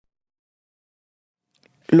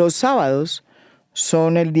Los sábados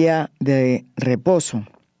son el día de reposo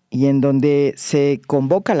y en donde se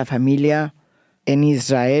convoca a la familia en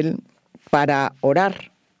Israel para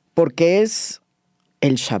orar, porque es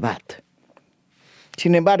el Shabbat.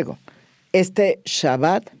 Sin embargo, este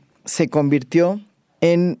Shabbat se convirtió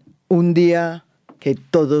en un día que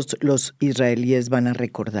todos los israelíes van a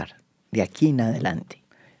recordar de aquí en adelante,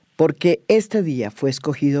 porque este día fue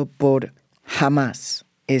escogido por Hamás,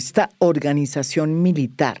 esta organización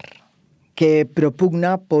militar que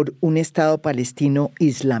propugna por un Estado palestino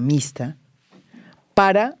islamista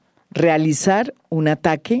para realizar un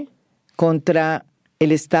ataque contra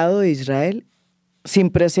el Estado de Israel sin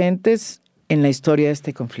precedentes en la historia de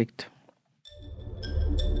este conflicto.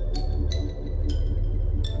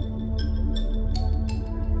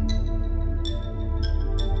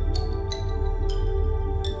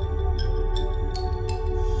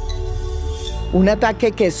 Un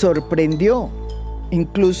ataque que sorprendió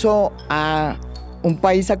incluso a un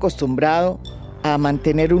país acostumbrado a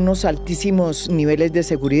mantener unos altísimos niveles de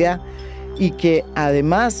seguridad y que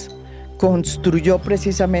además construyó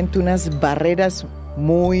precisamente unas barreras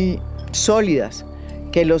muy sólidas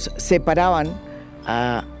que los separaban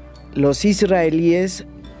a los israelíes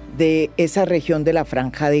de esa región de la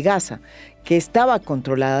Franja de Gaza, que estaba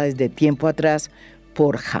controlada desde tiempo atrás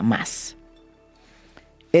por Hamás.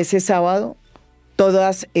 Ese sábado,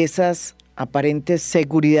 todas esas aparentes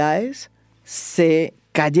seguridades se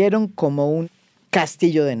cayeron como un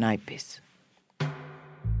castillo de naipes.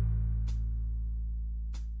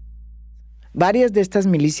 Varias de estas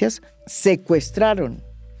milicias secuestraron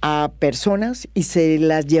a personas y se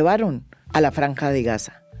las llevaron a la Franja de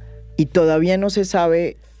Gaza. Y todavía no se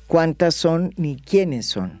sabe cuántas son ni quiénes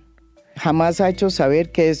son. Hamás ha hecho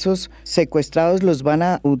saber que esos secuestrados los van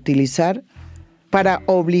a utilizar para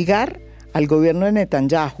obligar al gobierno de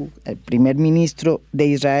Netanyahu, el primer ministro de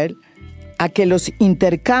Israel, a que los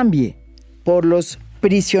intercambie por los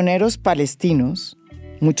prisioneros palestinos,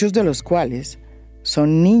 muchos de los cuales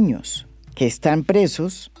son niños que están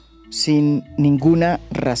presos sin ninguna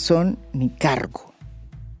razón ni cargo.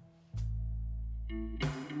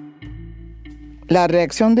 La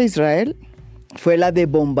reacción de Israel fue la de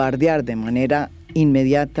bombardear de manera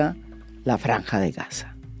inmediata la Franja de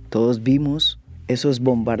Gaza. Todos vimos esos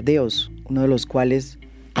bombardeos, uno de los cuales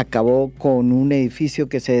acabó con un edificio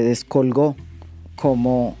que se descolgó,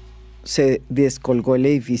 como se descolgó el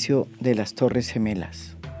edificio de las Torres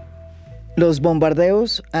Gemelas. Los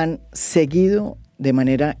bombardeos han seguido de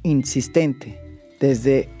manera insistente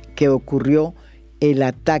desde que ocurrió el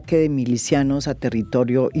ataque de milicianos a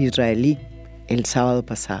territorio israelí el sábado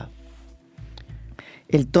pasado.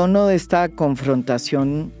 El tono de esta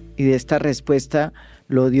confrontación y de esta respuesta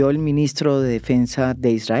lo dio el ministro de Defensa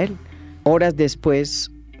de Israel, horas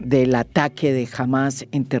después del ataque de Hamás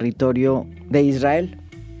en territorio de Israel.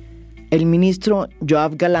 El ministro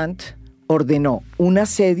Yoav Gallant ordenó un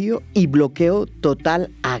asedio y bloqueo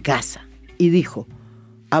total a Gaza y dijo,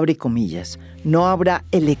 abre comillas, no habrá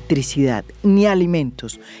electricidad, ni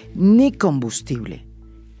alimentos, ni combustible.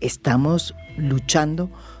 Estamos luchando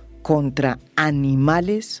contra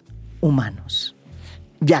animales humanos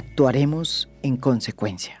y actuaremos en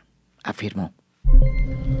consecuencia, afirmó.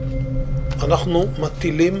 אנחנו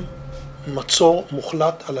מטילים מצור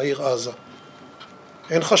מוחלט על העיר עזה.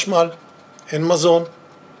 אין חשמל, אין מזון,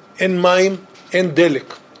 אין מים, אין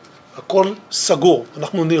דלק. הכל סגור.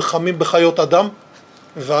 אנחנו נלחמים בחיות אדם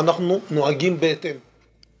ואנחנו נוהגים בהתאם.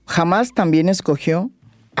 Hamás también escogió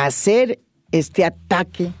hacer este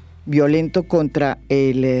ataque violento contra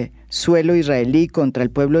el suelo israelí, contra el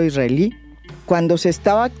pueblo israelí, cuando se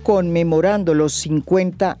estaba conmemorando los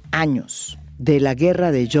 50 años de la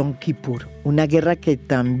guerra de Yom Kippur, una guerra que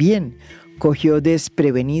también cogió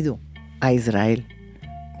desprevenido a Israel,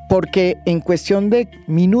 porque en cuestión de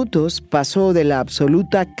minutos pasó de la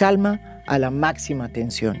absoluta calma a la máxima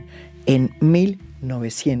tensión en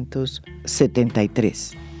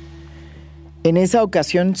 1973. En esa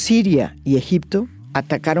ocasión, Siria y Egipto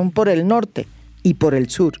atacaron por el norte y por el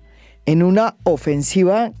sur, en una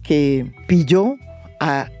ofensiva que pilló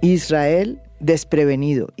a Israel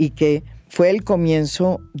desprevenido y que fue el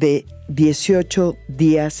comienzo de 18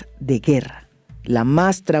 días de guerra, la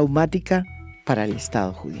más traumática para el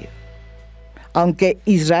Estado judío. Aunque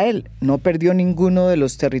Israel no perdió ninguno de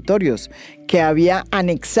los territorios que había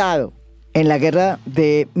anexado en la guerra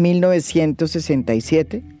de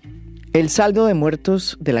 1967, el saldo de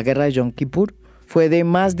muertos de la guerra de Yom Kippur fue de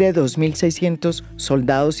más de 2.600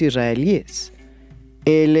 soldados israelíes.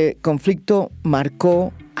 El conflicto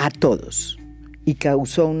marcó a todos y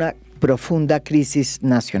causó una profunda crisis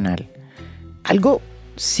nacional. Algo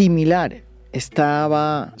similar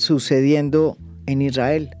estaba sucediendo en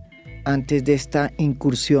Israel antes de esta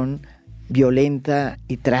incursión violenta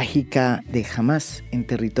y trágica de Hamás en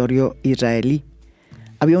territorio israelí.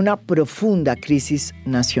 Había una profunda crisis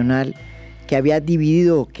nacional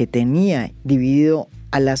que tenía dividido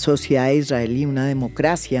a la sociedad israelí, una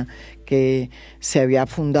democracia que se había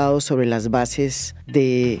fundado sobre las bases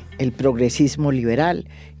del progresismo liberal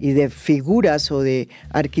y de figuras o de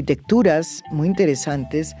arquitecturas muy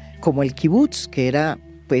interesantes como el kibutz, que era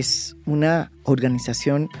pues una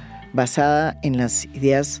organización basada en las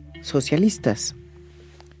ideas socialistas.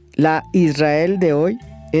 La Israel de hoy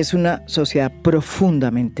es una sociedad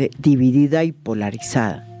profundamente dividida y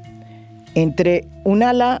polarizada entre un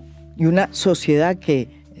ala y una sociedad que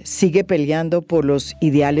sigue peleando por los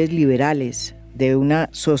ideales liberales de una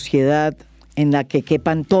sociedad en la que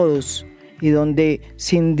quepan todos y donde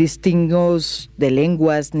sin distingos de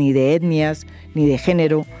lenguas, ni de etnias, ni de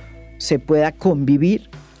género se pueda convivir,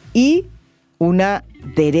 y una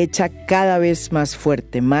derecha cada vez más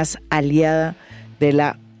fuerte, más aliada de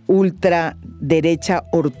la ultraderecha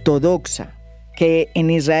ortodoxa, que en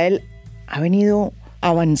Israel ha venido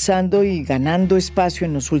avanzando y ganando espacio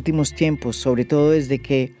en los últimos tiempos, sobre todo desde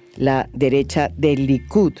que la derecha del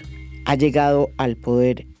Likud ha llegado al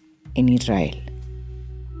poder en Israel.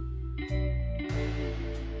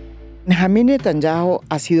 Benjamin Netanyahu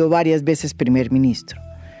ha sido varias veces primer ministro.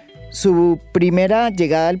 Su primera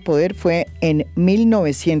llegada al poder fue en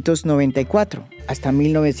 1994 hasta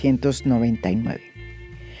 1999.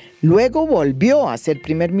 Luego volvió a ser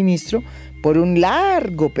primer ministro por un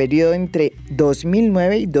largo periodo entre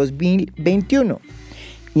 2009 y 2021.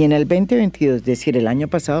 Y en el 2022, es decir, el año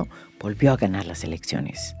pasado, volvió a ganar las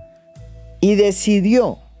elecciones. Y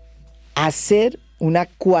decidió hacer una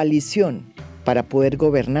coalición para poder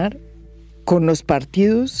gobernar con los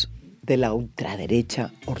partidos de la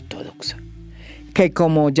ultraderecha ortodoxa, que,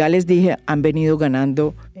 como ya les dije, han venido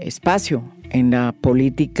ganando espacio en la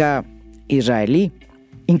política israelí.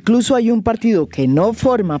 Incluso hay un partido que no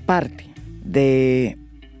forma parte de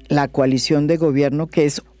la coalición de gobierno, que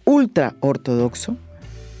es ultra ortodoxo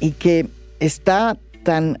y que está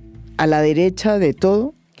tan a la derecha de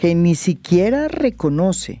todo que ni siquiera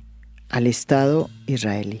reconoce al Estado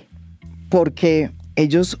israelí, porque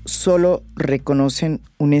ellos solo reconocen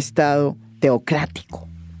un Estado teocrático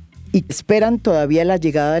y esperan todavía la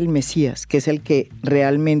llegada del Mesías, que es el que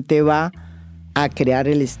realmente va a crear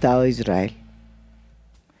el Estado de Israel.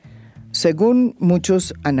 Según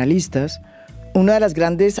muchos analistas, una de las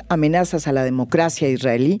grandes amenazas a la democracia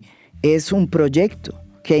israelí es un proyecto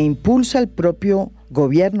que impulsa el propio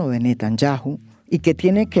gobierno de Netanyahu y que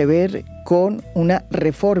tiene que ver con una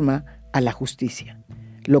reforma a la justicia.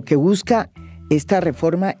 Lo que busca esta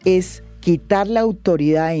reforma es quitar la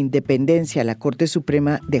autoridad e independencia a la Corte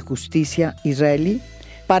Suprema de Justicia israelí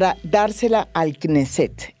para dársela al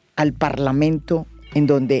Knesset, al Parlamento, en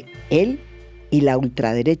donde él y la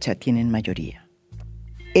ultraderecha tienen mayoría.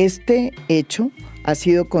 Este hecho ha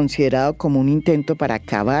sido considerado como un intento para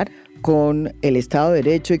acabar con el Estado de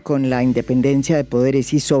Derecho y con la independencia de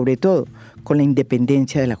poderes, y sobre todo con la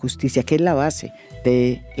independencia de la justicia, que es la base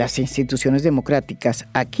de las instituciones democráticas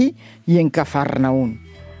aquí y en Cafarnaún.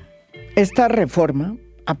 Esta reforma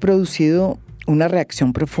ha producido una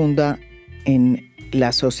reacción profunda en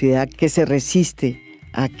la sociedad que se resiste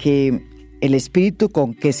a que el espíritu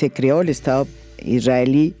con que se creó el Estado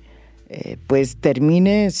israelí pues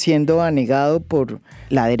termine siendo anegado por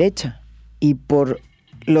la derecha y por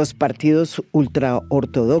los partidos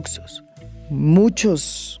ultraortodoxos.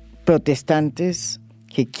 Muchos protestantes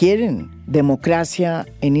que quieren democracia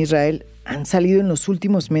en Israel han salido en los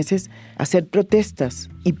últimos meses a hacer protestas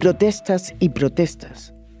y protestas y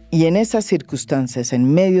protestas. Y en esas circunstancias,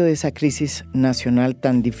 en medio de esa crisis nacional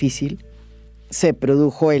tan difícil, se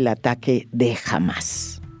produjo el ataque de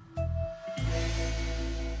Hamás.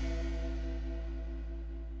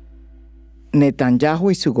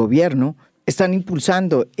 Netanyahu y su gobierno están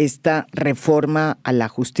impulsando esta reforma a la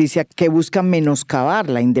justicia que busca menoscabar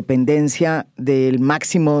la independencia del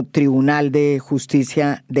máximo tribunal de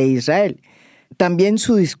justicia de Israel. También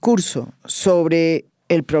su discurso sobre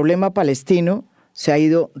el problema palestino se ha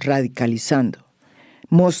ido radicalizando.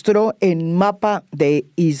 Mostró el mapa de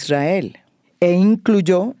Israel e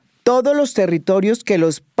incluyó todos los territorios que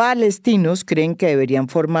los palestinos creen que deberían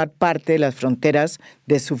formar parte de las fronteras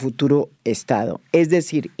de su futuro Estado. Es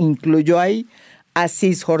decir, incluyó ahí a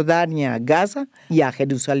Cisjordania, Gaza y a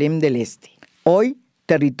Jerusalén del Este. Hoy,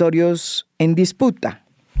 territorios en disputa.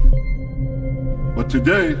 But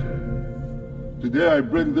today I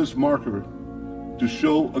bring this marker to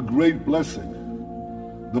show a great blessing,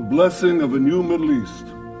 the blessing of a new Middle East,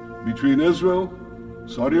 between Israel,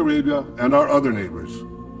 Saudi Arabia, and our other neighbors.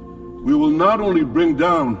 We will not only bring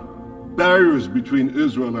down barriers between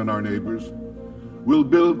Israel and our neighbors, we'll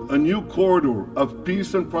build a new corridor of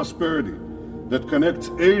peace and prosperity that connects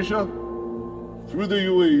Asia through the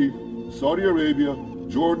UAE, Saudi Arabia,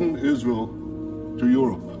 Jordan, Israel, to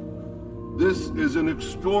Europe. This is an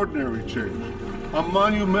extraordinary change, a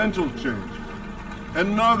monumental change,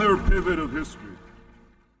 another pivot of history.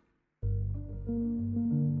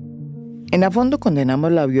 En a fondo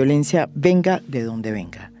condenamos la violencia venga de donde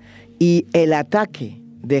venga. Y el ataque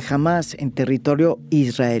de Hamás en territorio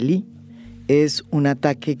israelí es un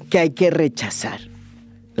ataque que hay que rechazar.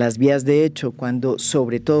 Las vías de hecho, cuando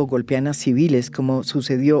sobre todo golpean a civiles, como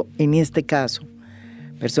sucedió en este caso,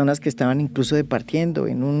 personas que estaban incluso departiendo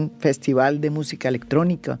en un festival de música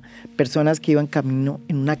electrónica, personas que iban camino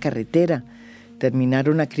en una carretera,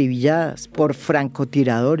 terminaron acribilladas por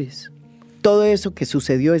francotiradores. Todo eso que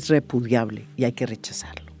sucedió es repudiable y hay que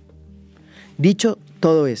rechazarlo. Dicho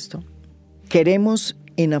todo esto, queremos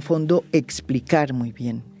en a fondo explicar muy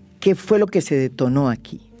bien qué fue lo que se detonó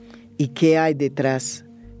aquí y qué hay detrás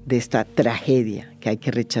de esta tragedia que hay que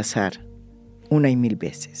rechazar una y mil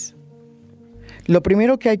veces. Lo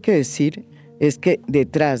primero que hay que decir es que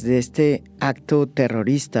detrás de este acto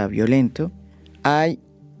terrorista violento hay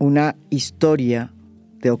una historia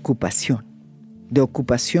de ocupación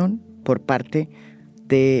por parte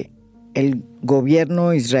del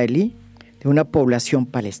gobierno israelí de una población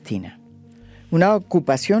palestina. Una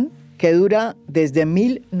ocupación que dura desde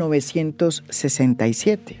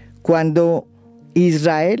 1967, cuando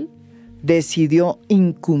Israel decidió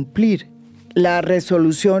incumplir la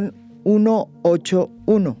resolución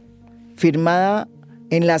 181, firmada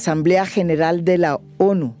en la Asamblea General de la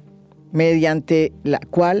ONU, mediante la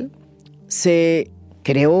cual se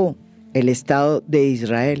creó el Estado de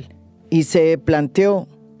Israel y se planteó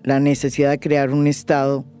la necesidad de crear un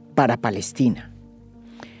Estado para Palestina,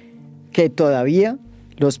 que todavía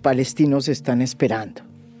los palestinos están esperando.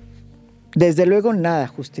 Desde luego nada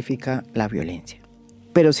justifica la violencia,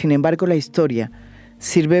 pero sin embargo la historia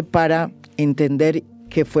sirve para entender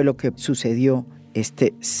qué fue lo que sucedió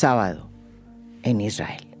este sábado en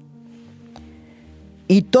Israel.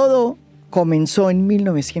 Y todo comenzó en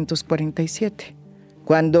 1947,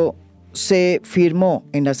 cuando se firmó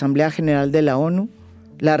en la Asamblea General de la ONU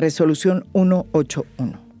la resolución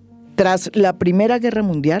 181. Tras la Primera Guerra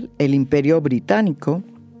Mundial, el Imperio Británico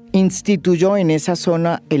instituyó en esa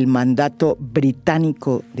zona el mandato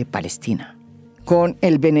británico de Palestina, con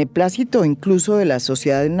el beneplácito incluso de la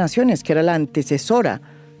Sociedad de Naciones, que era la antecesora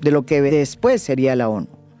de lo que después sería la ONU.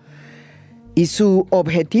 Y su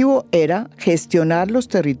objetivo era gestionar los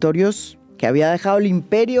territorios que había dejado el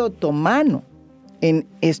Imperio Otomano en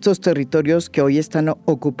estos territorios que hoy están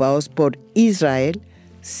ocupados por Israel,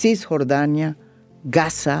 Cisjordania,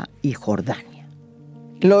 Gaza y Jordania.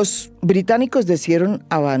 Los británicos decidieron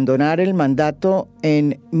abandonar el mandato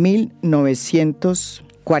en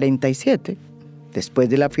 1947, después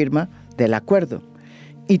de la firma del acuerdo,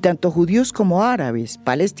 y tanto judíos como árabes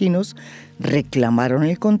palestinos reclamaron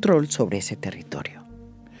el control sobre ese territorio.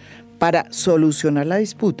 Para solucionar la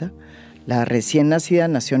disputa, la recién nacida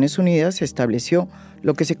Naciones Unidas estableció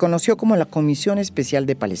lo que se conoció como la Comisión Especial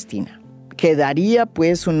de Palestina, que daría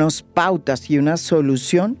pues unas pautas y una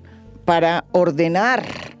solución para ordenar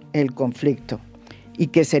el conflicto y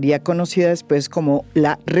que sería conocida después como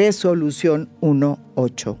la Resolución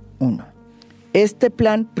 181. Este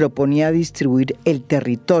plan proponía distribuir el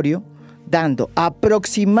territorio dando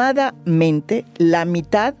aproximadamente la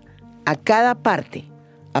mitad a cada parte,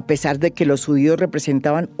 a pesar de que los judíos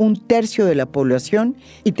representaban 1/3 de la población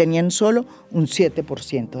y tenían solo un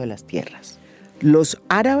 7% de las tierras. Los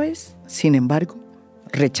árabes, sin embargo,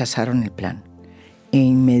 rechazaron el plan e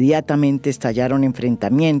inmediatamente estallaron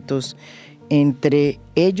enfrentamientos entre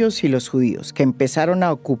ellos y los judíos, que empezaron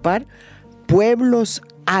a ocupar pueblos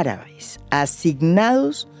árabes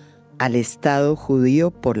asignados al Estado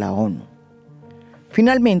judío por la ONU.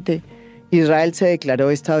 Finalmente, Israel se declaró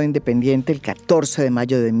Estado independiente el 14 de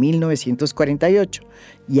mayo de 1948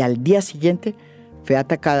 y al día siguiente fue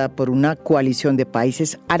atacada por una coalición de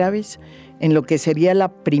países árabes en lo que sería la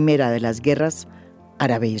primera de las guerras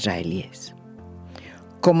árabe-israelíes.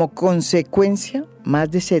 Como consecuencia,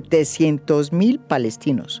 más de 700,000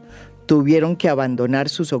 palestinos tuvieron que abandonar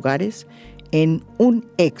sus hogares en un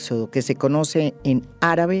éxodo que se conoce en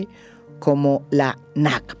árabe como la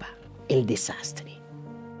Nakba, el desastre.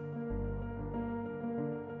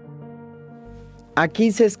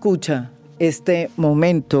 Aquí se escucha este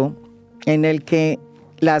momento en el que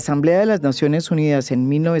la Asamblea de las Naciones Unidas en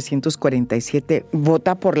 1947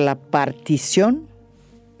 vota por la partición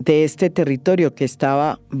de este territorio que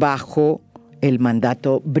estaba bajo el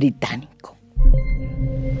mandato británico.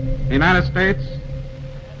 United States,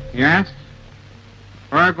 yes.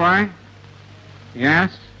 Uruguay,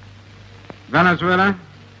 yes. Venezuela,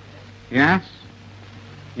 yes.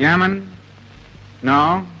 Yemen,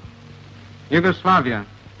 no. Yugoslavia,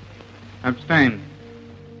 abstain.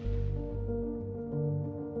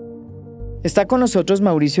 Está con nosotros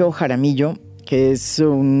Mauricio Jaramillo, que es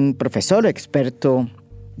un profesor experto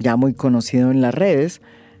ya muy conocido en las redes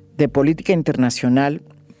de política internacional,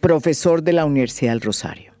 profesor de la Universidad del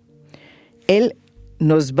Rosario. Él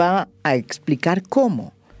nos va a explicar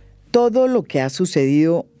cómo todo lo que ha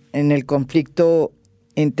sucedido en el conflicto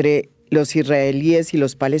entre los israelíes y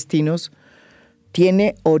los palestinos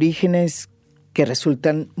tiene orígenes que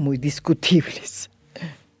resultan muy discutibles,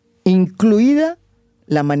 incluida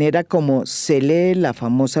la manera como se lee la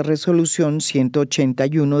famosa resolución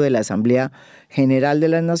 181 de la Asamblea General de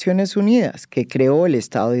las Naciones Unidas, que creó el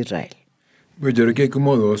Estado de Israel. Pues yo creo que hay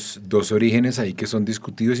como dos orígenes ahí que son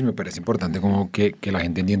discutidos y me parece importante como que la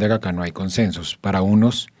gente entienda que acá no hay consensos. Para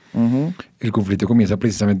unos, el conflicto comienza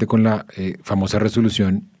precisamente con la famosa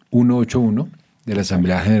resolución 181 de la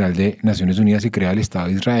Asamblea General de Naciones Unidas y crea el Estado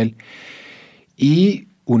de Israel, y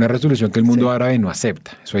una resolución que el mundo árabe no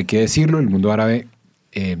acepta. Eso hay que decirlo, el mundo árabe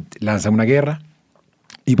lanza una guerra,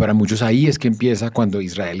 y para muchos ahí es que empieza cuando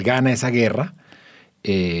Israel gana esa guerra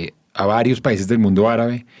a varios países del mundo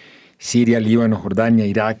árabe, Siria, Líbano, Jordania,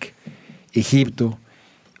 Irak, Egipto.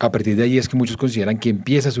 A partir de ahí es que muchos consideran que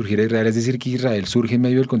empieza a surgir Israel, es decir, que Israel surge en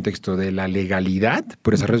medio del contexto de la legalidad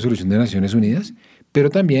por esa resolución de Naciones Unidas, pero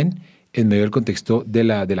también en medio del contexto de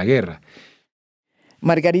la guerra.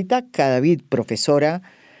 Margarita Cadavid, profesora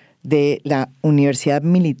de la Universidad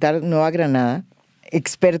Militar Nueva Granada,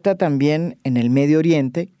 experta también en el Medio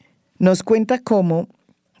Oriente, nos cuenta cómo,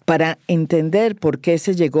 para entender por qué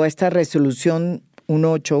se llegó a esta resolución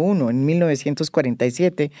 181 en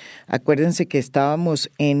 1947, acuérdense que estábamos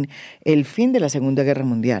en el fin de la Segunda Guerra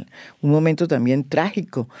Mundial, un momento también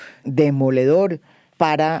trágico, demoledor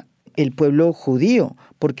para el pueblo judío,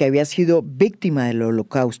 porque había sido víctima del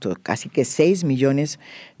Holocausto. Casi que 6 millones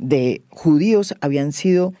de judíos habían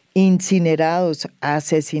sido incinerados,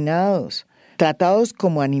 asesinados, tratados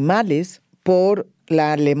como animales por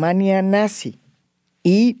la Alemania nazi.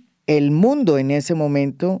 Y el mundo en ese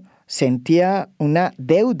momento sentía una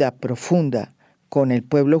deuda profunda con el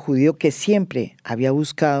pueblo judío, que siempre había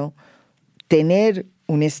buscado tener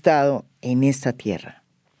un Estado en esta tierra.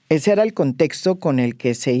 Ese era el contexto con el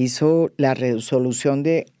que se hizo la resolución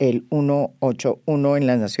del 181 en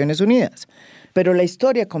las Naciones Unidas. Pero la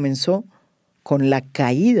historia comenzó con la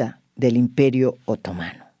caída del Imperio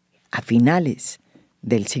Otomano a finales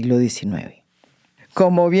del siglo XIX.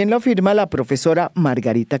 Como bien lo afirma la profesora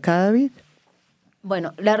Margarita Cadavid.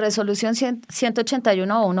 Bueno, la resolución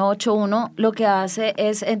 181 o 181 lo que hace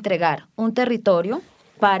es entregar un territorio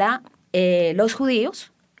para los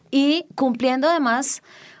judíos, y cumpliendo además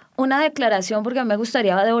una declaración, porque a mí me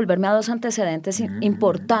gustaría devolverme a dos antecedentes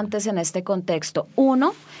importantes en este contexto.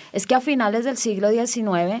 Uno es que a finales del siglo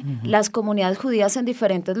XIX, las comunidades judías en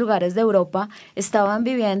diferentes lugares de Europa estaban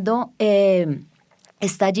viviendo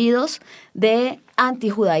estallidos de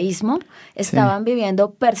antijudaísmo, estaban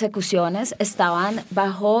viviendo persecuciones, estaban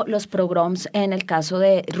bajo los pogroms en el caso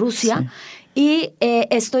de Rusia, y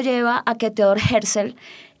esto lleva a que Theodor Herzl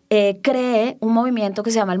cree un movimiento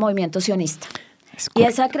que se llama el movimiento sionista. Y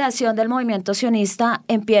esa creación del movimiento sionista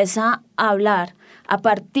empieza a hablar a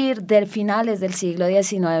partir de finales del siglo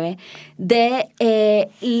XIX de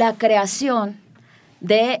la creación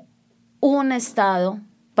de un Estado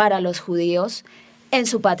para los judíos en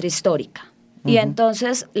su patria histórica. Y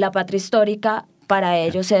entonces la patria histórica para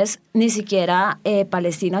ellos es ni siquiera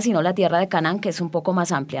Palestina, sino la tierra de Canaán, que es un poco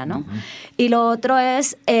más amplia, ¿no? Y lo otro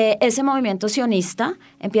es, ese movimiento sionista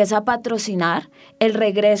empieza a patrocinar el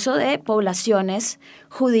regreso de poblaciones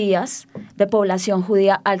judías, de población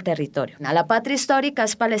judía al territorio. La patria histórica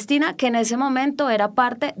es Palestina, que en ese momento era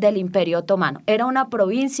parte del Imperio Otomano, era una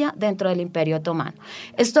provincia dentro del Imperio Otomano.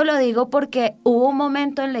 Esto lo digo porque hubo un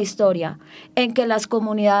momento en la historia en que las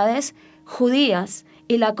comunidades judías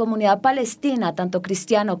y la comunidad palestina, tanto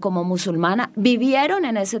cristiana como musulmana, vivieron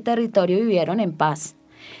en ese territorio y vivieron en paz.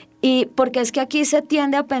 Y porque es que aquí se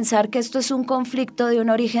tiende a pensar que esto es un conflicto de un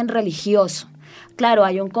origen religioso. Claro,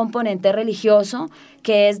 hay un componente religioso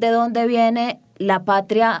que es de dónde viene la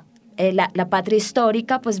patria la patria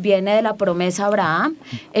histórica, pues viene de la promesa a Abraham.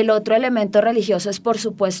 El otro elemento religioso es, por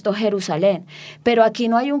supuesto, Jerusalén. Pero aquí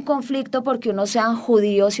no hay un conflicto porque unos sean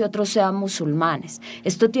judíos y otros sean musulmanes.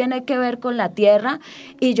 Esto tiene que ver con la tierra,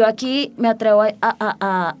 y yo aquí me atrevo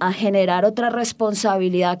a generar otra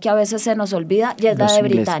responsabilidad que a veces se nos olvida, y es la de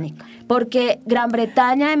británica. Porque Gran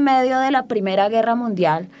Bretaña, en medio de la Primera Guerra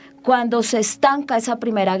Mundial, cuando se estanca esa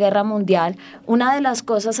Primera Guerra Mundial, una de las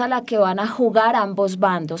cosas a la que van a jugar ambos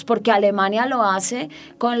bandos, porque Alemania lo hace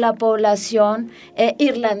con la población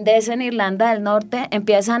irlandesa en Irlanda del Norte,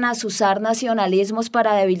 empiezan a azuzar nacionalismos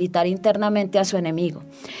para debilitar internamente a su enemigo.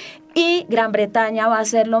 Y Gran Bretaña va a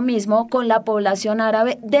hacer lo mismo con la población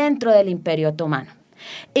árabe dentro del Imperio Otomano.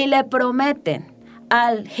 Y le prometen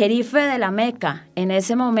al jerife de la Meca en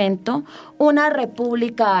ese momento una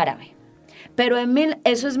república árabe. Pero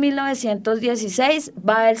eso es 1916,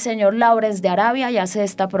 va el señor Lawrence de Arabia y hace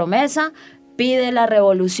esta promesa, pide la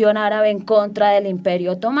revolución árabe en contra del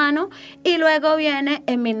Imperio Otomano, y luego viene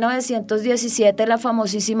en 1917 la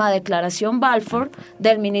famosísima declaración Balfour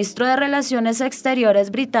del ministro de Relaciones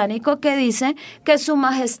Exteriores británico, que dice que Su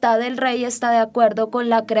Majestad el Rey está de acuerdo con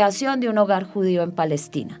la creación de un hogar judío en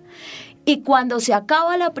Palestina. Y cuando se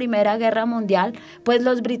acaba la Primera Guerra Mundial, pues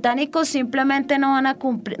los británicos simplemente no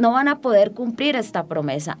van a poder cumplir esta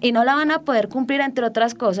promesa. Y no la van a poder cumplir, entre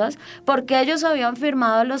otras cosas, porque ellos habían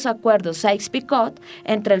firmado los acuerdos Sykes-Picot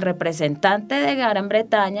entre el representante de Gran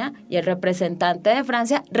Bretaña y el representante de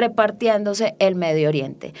Francia, repartiéndose el Medio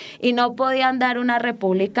Oriente. Y no podían dar una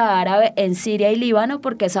república árabe en Siria y Líbano,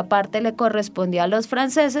 porque esa parte le correspondía a los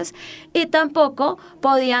franceses, y tampoco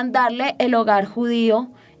podían darle el hogar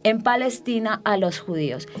judío en Palestina a los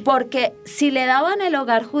judíos, porque si le daban el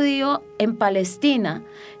hogar judío en Palestina,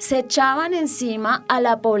 se echaban encima a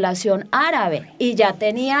la población árabe, y ya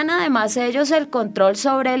tenían además ellos el control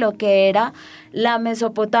sobre lo que era la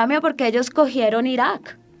Mesopotamia, porque ellos cogieron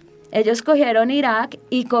Irak. Ellos cogieron Irak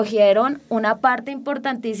y cogieron una parte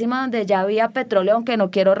importantísima donde ya había petróleo, aunque no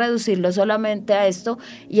quiero reducirlo solamente a esto,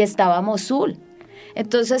 y estaba Mosul.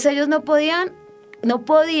 Entonces ellos no podían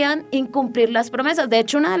incumplir las promesas. De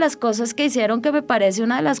hecho, una de las cosas que hicieron, que me parece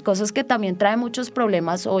una de las cosas que también trae muchos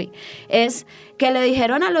problemas hoy, es que le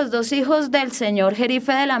dijeron a los dos hijos del señor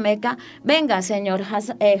jerife de la Meca: venga, señor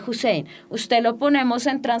Hussein, usted lo ponemos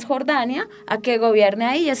en Transjordania a que gobierne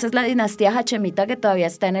ahí, y esa es la dinastía hachemita que todavía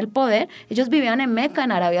está en el poder. Ellos vivían en Meca,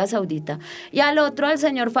 en Arabia Saudita. Y al otro, al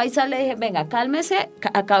señor Faisal, le dije: venga, cálmese,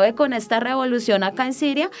 acabe con esta revolución acá en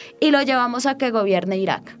Siria y lo llevamos a que gobierne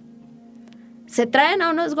Irak. Se traen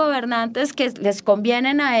a unos gobernantes que les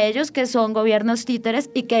convienen a ellos, que son gobiernos títeres.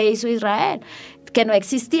 ¿Y qué hizo Israel? Que no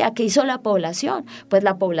existía. ¿Qué hizo la población? Pues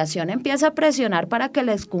la población empieza a presionar para que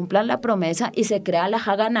les cumplan la promesa, y se crea la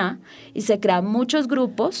Haganá, y se crean muchos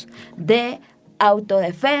grupos de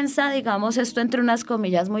autodefensa, digamos esto entre unas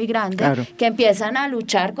comillas muy grandes, claro, que empiezan a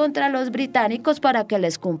luchar contra los británicos para que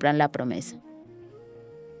les cumplan la promesa.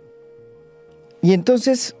 Y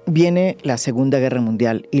entonces viene la Segunda Guerra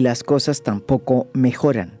Mundial y las cosas tampoco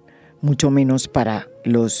mejoran, mucho menos para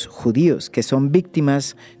los judíos, que son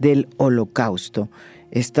víctimas del Holocausto.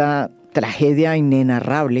 Esta tragedia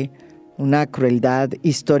inenarrable, una crueldad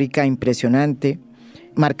histórica impresionante,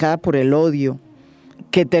 marcada por el odio,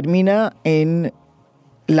 que termina en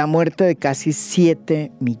la muerte de casi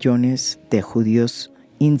 7 millones de judíos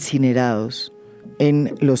incinerados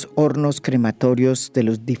en los hornos crematorios de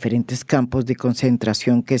los diferentes campos de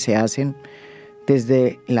concentración que se hacen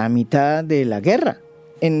desde la mitad de la guerra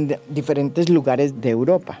en diferentes lugares de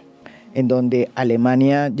Europa, en donde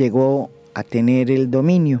Alemania llegó a tener el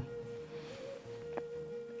dominio.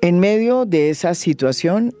 En medio de esa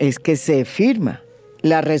situación es que se firma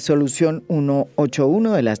la resolución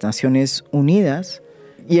 181 de las Naciones Unidas,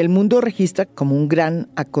 y el mundo registra como un gran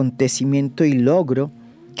acontecimiento y logro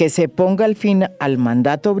que se ponga al fin al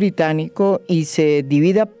mandato británico y se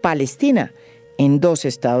divida Palestina en 2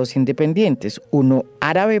 estados independientes, uno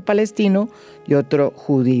árabe palestino y otro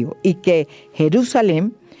judío, y que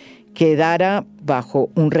Jerusalén quedara bajo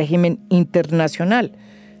un régimen internacional.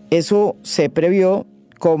 Eso se previó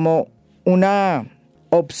como una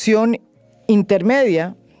opción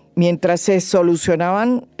intermedia mientras se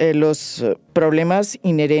solucionaban los problemas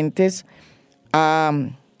inherentes a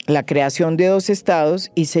la creación de 2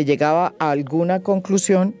 estados y se llegaba a alguna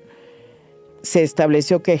conclusión. Se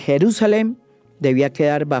estableció que Jerusalén debía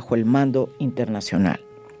quedar bajo el mando internacional.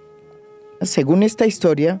 Según esta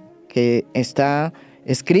historia, que está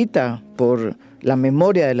escrita por la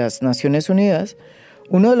memoria de las Naciones Unidas,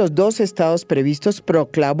 uno de los 2 estados previstos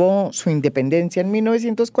proclamó su independencia en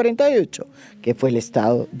 1948, que fue el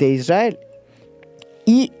Estado de Israel.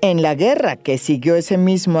 Y en la guerra que siguió ese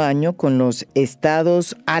mismo año con los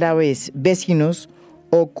estados árabes vecinos,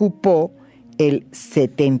 ocupó el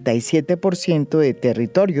 77% de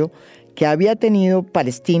territorio que había tenido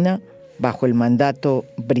Palestina bajo el mandato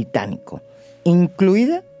británico,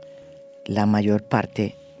 incluida la mayor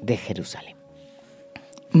parte de Jerusalén.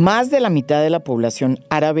 Más de la mitad de la población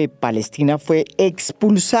árabe palestina fue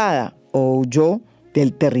expulsada o huyó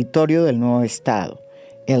del territorio del nuevo Estado.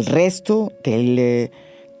 El resto del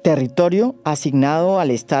territorio asignado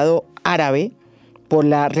al Estado árabe por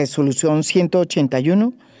la Resolución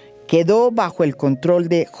 181 quedó bajo el control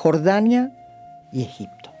de Jordania y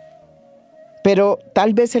Egipto. Pero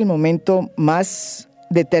tal vez el momento más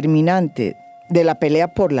determinante de la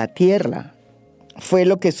pelea por la tierra fue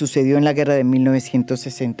lo que sucedió en la guerra de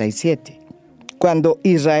 1967, cuando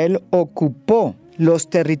Israel ocupó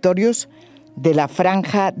los territorios de la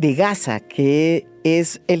Franja de Gaza, que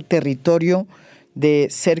es el territorio de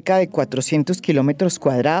cerca de 400 kilómetros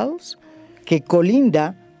cuadrados que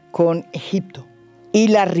colinda con Egipto, y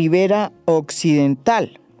la ribera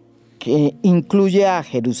occidental, que incluye a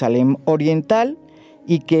Jerusalén Oriental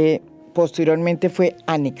y que posteriormente fue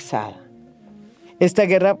anexada. Esta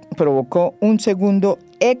guerra provocó un segundo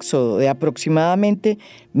éxodo de aproximadamente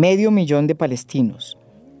 500,000 de palestinos.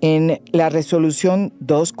 En la resolución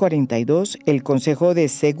 242, el Consejo de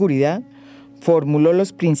Seguridad formuló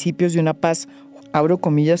los principios de una paz, abro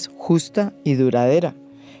comillas, justa y duradera,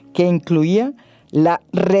 que incluía la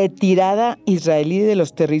retirada israelí de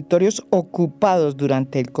los territorios ocupados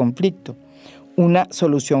durante el conflicto, una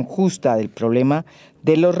solución justa del problema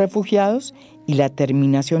de los refugiados y la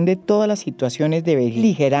terminación de todas las situaciones de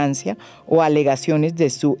beligerancia o alegaciones de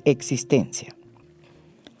su existencia.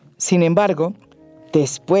 Sin embargo,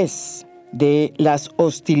 después de las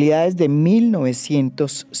hostilidades de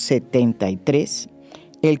 1973,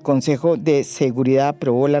 el Consejo de Seguridad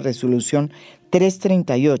aprobó la resolución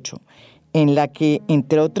 338, en la que,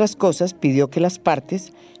 entre otras cosas, pidió que las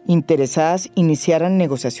partes interesadas iniciaran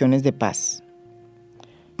negociaciones de paz.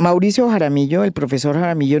 Mauricio Jaramillo, el profesor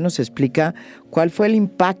Jaramillo, nos explica cuál fue el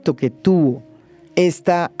impacto que tuvo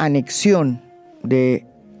esta anexión de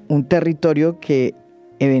un territorio que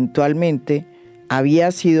eventualmente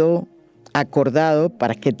había sido acordado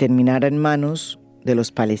para que terminara en manos de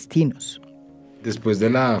los palestinos. Después de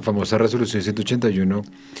la famosa resolución 181,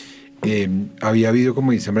 había habido,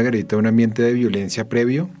 como dice Margarita, un ambiente de violencia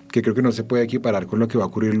previo que creo que no se puede equiparar con lo que va a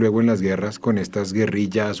ocurrir luego en las guerras, con estas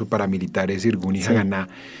guerrillas o paramilitares Irgun y Haganá,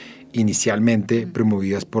 inicialmente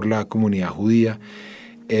promovidas por la comunidad judía.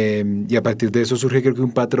 Y a partir de eso surge, creo que,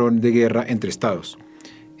 un patrón de guerra entre estados.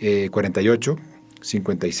 48,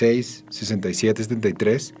 56, 67,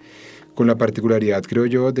 73, con la particularidad, creo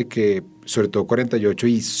yo, de que sobre todo 48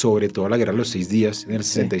 y sobre todo la guerra de los 6 días en el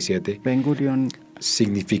 67, Ben Gurión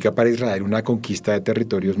significa para Israel una conquista de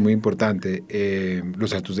territorios muy importante.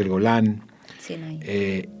 Los altos del Golán,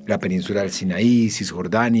 la península del Sinaí,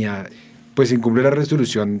 Cisjordania. Pues incumple la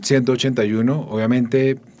resolución 181,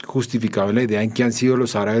 obviamente justificado en la idea en que han sido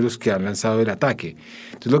los árabes los que han lanzado el ataque.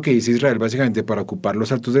 Entonces lo que dice Israel básicamente para ocupar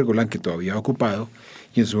los altos del Golán, que todavía ha ocupado,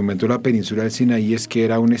 y en su momento la península del Sinaí, es que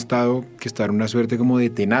era un estado que estaba en una suerte como de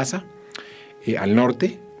tenaza, al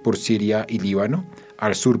norte por Siria y Líbano,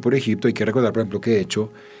 al sur por Egipto. Hay que recordar, por ejemplo, que de hecho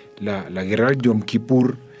la guerra del Yom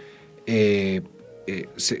Kippur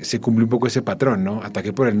se cumple un poco ese patrón, ¿no?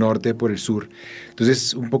 Ataque por el norte, por el sur.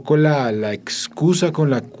 Entonces, un poco la excusa con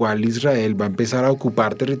la cual Israel va a empezar a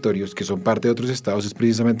ocupar territorios que son parte de otros estados es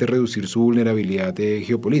precisamente reducir su vulnerabilidad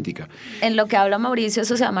geopolítica. En lo que habla Mauricio,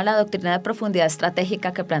 eso se llama la doctrina de profundidad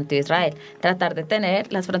estratégica que planteó Israel. Tratar de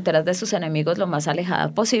tener las fronteras de sus enemigos lo más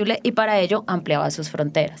alejadas posible, y para ello ampliaba sus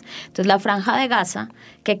fronteras. Entonces, la Franja de Gaza,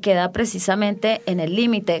 que queda precisamente en el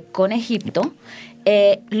límite con Egipto,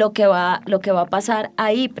 lo que va a pasar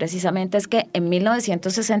ahí precisamente es que en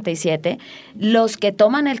 1967 los que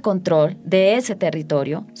toman el control de ese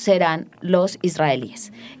territorio serán los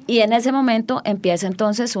israelíes. Y en ese momento empieza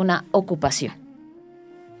entonces una ocupación.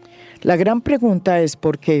 La gran pregunta es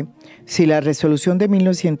por qué, si la resolución de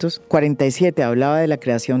 1947 hablaba de la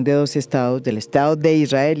creación de 2 estados, del Estado de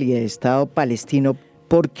Israel y del Estado palestino,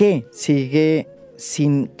 ¿por qué sigue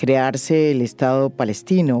sin crearse el Estado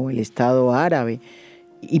palestino o el Estado árabe?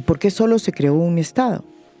 ¿Y por qué solo se creó un Estado?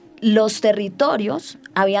 Los territorios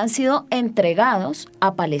habían sido entregados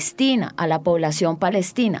a Palestina, a la población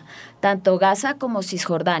palestina, tanto Gaza como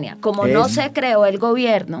Cisjordania. Como no se creó el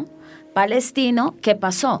gobierno palestino, ¿qué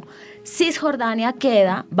pasó? Cisjordania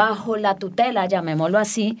queda bajo la tutela, llamémoslo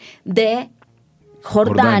así, de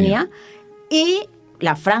Jordania, y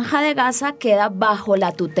la Franja de Gaza queda bajo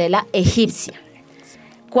la tutela egipcia.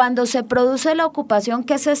 cuando se produce la ocupación,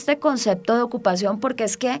 ¿qué es este concepto de ocupación? Porque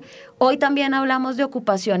es que hoy también hablamos de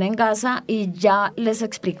ocupación en Gaza y ya les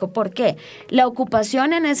explico por qué. La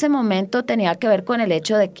ocupación en ese momento tenía que ver con el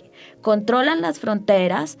hecho de que controlan las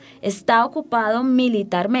fronteras, está ocupado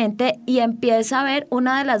militarmente y empieza a haber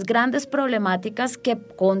una de las grandes problemáticas que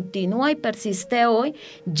continúa y persiste hoy,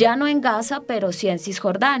 ya no en Gaza, pero sí en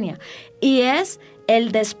Cisjordania, y es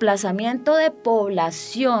el desplazamiento de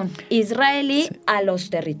población israelí a los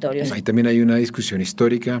territorios. Ahí también hay una discusión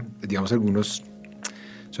histórica, digamos algunos,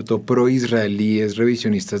 sobre todo pro-israelíes,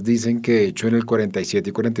 revisionistas, dicen que de hecho en el 47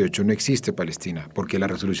 y 48 no existe Palestina, porque la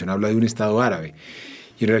resolución habla de un Estado árabe.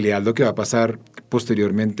 Y en realidad lo que va a pasar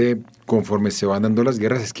posteriormente, conforme se van dando las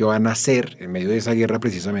guerras, es que van a nacer, en medio de esa guerra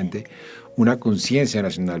precisamente, una conciencia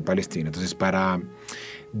nacional palestina. Entonces, para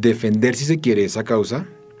defender, si se quiere, esa causa,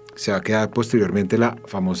 se va a quedar posteriormente la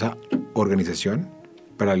famosa Organización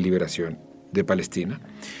para la Liberación de Palestina,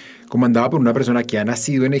 comandada por una persona que ha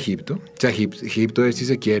nacido en Egipto. O sea, Egipto es, si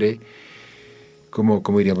se quiere, como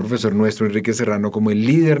diría un profesor nuestro, Enrique Serrano, como el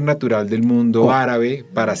líder natural del mundo árabe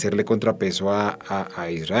para hacerle contrapeso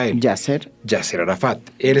a Israel. Yasser Arafat.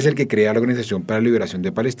 Él es el que crea la Organización para la Liberación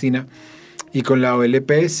de Palestina, y con la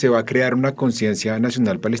OLP se va a crear una conciencia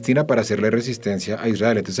nacional palestina para hacerle resistencia a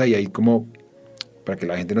Israel. Entonces ahí hay como, para que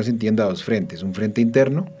la gente nos entienda, dos frentes. Un frente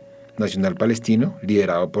interno, nacional palestino,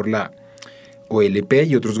 liderado por la OLP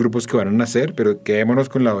y otros grupos que van a nacer, pero quedémonos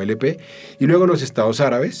con la OLP. Y luego los estados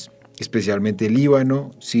árabes, especialmente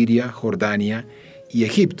Líbano, Siria, Jordania y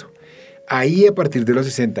Egipto. Ahí, a partir de los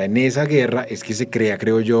 60, en esa guerra, es que se crea,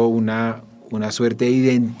 creo yo, una suerte de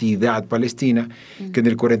identidad palestina que en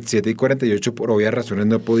el 47 y 48, por obvias razones,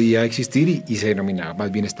 no podía existir y se denominaba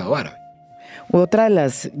más bien Estado árabe. Otra de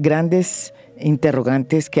las grandes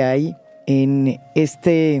interrogantes que hay en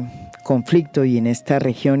este conflicto y en esta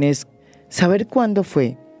región es saber cuándo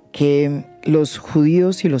fue que los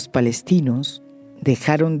judíos y los palestinos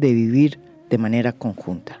dejaron de vivir de manera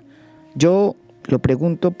conjunta. Yo lo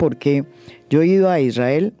pregunto porque yo he ido a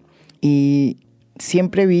Israel y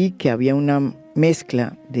siempre vi que había una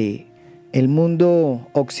mezcla de el mundo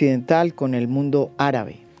occidental con el mundo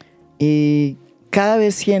árabe. Y cada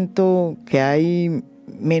vez siento que hay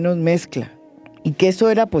menos mezcla y que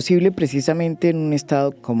eso era posible precisamente en un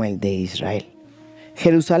estado como el de Israel.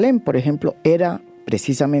 Jerusalén, por ejemplo, era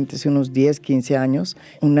precisamente hace unos 10, 15 años,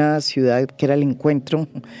 una ciudad que era el encuentro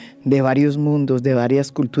de varios mundos, de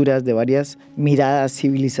varias culturas, de varias miradas,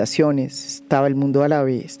 civilizaciones. Estaba el mundo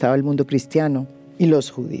árabe, estaba el mundo cristiano y los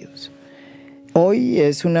judíos. Hoy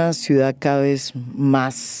es una ciudad cada vez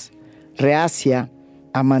más reacia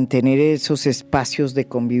a mantener esos espacios de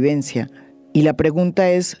convivencia. Y la pregunta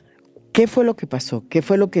es, ¿qué fue lo que pasó? ¿Qué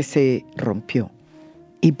fue lo que se rompió?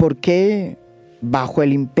 ¿Y por qué bajo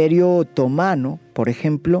el Imperio Otomano, por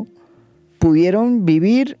ejemplo, pudieron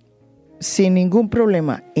vivir sin ningún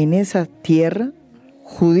problema en esa tierra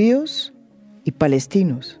judíos y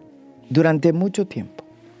palestinos durante mucho tiempo?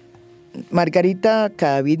 Margarita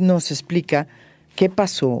Cadavid nos explica qué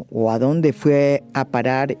pasó o a dónde fue a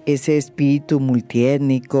parar ese espíritu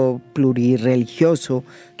multiétnico, plurirreligioso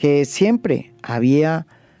que siempre había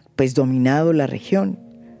dominado la región,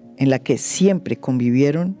 en la que siempre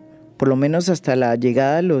convivieron, por lo menos hasta la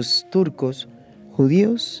llegada de los turcos,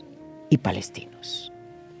 judíos y palestinos.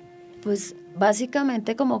 Pues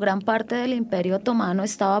básicamente, como gran parte del Imperio Otomano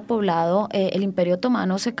estaba poblado, el Imperio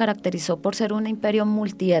Otomano se caracterizó por ser un imperio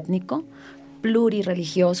multiétnico,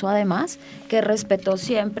 plurirreligioso además, que respetó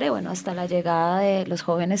siempre, hasta la llegada de los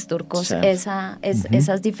jóvenes turcos, sí,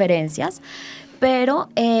 esas diferencias, pero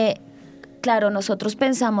claro, nosotros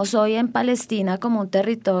pensamos hoy en Palestina como un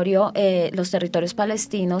territorio, los territorios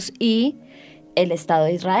palestinos y el Estado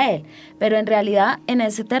de Israel, pero en realidad en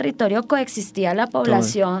ese territorio coexistía la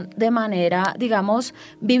población de manera, digamos,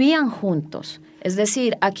 vivían juntos. Es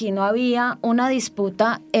decir, aquí no había una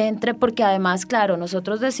disputa porque además, claro,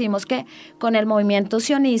 nosotros decimos que con el movimiento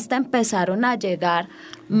sionista empezaron a llegar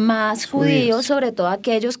más judíos, sobre todo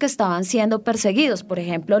aquellos que estaban siendo perseguidos, por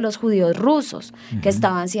ejemplo, los judíos rusos, que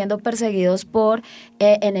estaban siendo perseguidos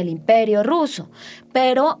en el Imperio ruso.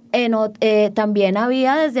 Pero también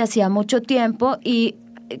había desde hacía mucho tiempo, y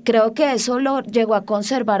creo que eso lo llegó a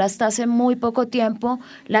conservar hasta hace muy poco tiempo,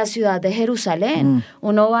 la ciudad de Jerusalén.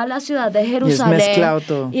 Uno va a la ciudad de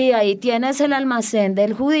Jerusalén y ahí tienes el almacén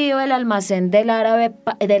del judío, el almacén del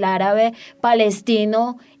árabe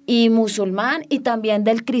palestino y musulmán, y también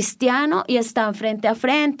del cristiano, y están frente a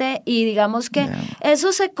frente, y digamos que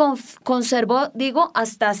eso se conservó,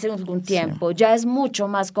 hasta hace algún tiempo. Sí. Ya es mucho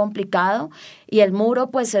más complicado, y el muro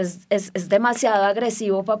pues es demasiado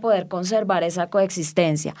agresivo para poder conservar esa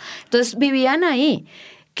coexistencia. Entonces vivían ahí.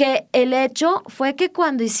 que el hecho fue que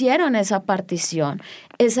cuando hicieron esa partición,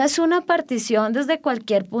 esa es una partición desde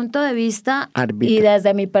cualquier punto de vista y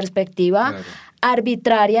desde mi perspectiva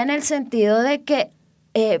arbitraria, en el sentido de que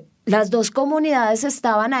las dos comunidades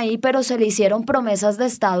estaban ahí, pero se le hicieron promesas de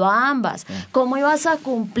Estado a ambas. ¿Cómo ibas a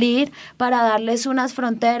cumplir para darles unas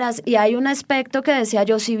fronteras? Y hay un aspecto que decía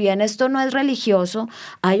yo, si bien esto no es religioso,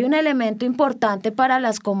 hay un elemento importante para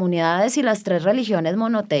las comunidades y las tres religiones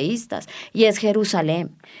monoteístas, y es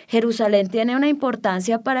Jerusalén. Jerusalén tiene una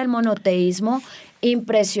importancia para el monoteísmo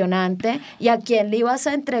impresionante, y a quién le ibas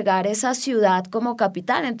a entregar esa ciudad como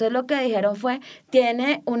capital. Entonces lo que dijeron fue,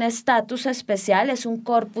 tiene un estatus especial, es un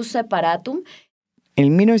corpus separatum.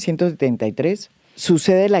 En 1973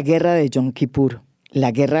 sucede la guerra de Yom Kippur,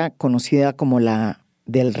 la guerra conocida como la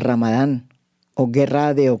del Ramadán o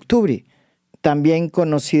guerra de octubre, también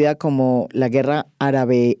conocida como la guerra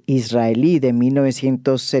árabe-israelí de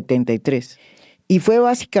 1973. Y fue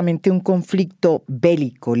básicamente un conflicto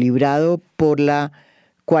bélico librado por la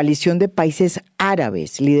coalición de países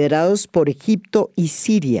árabes liderados por Egipto y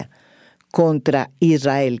Siria contra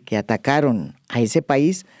Israel, que atacaron a ese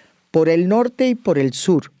país por el norte y por el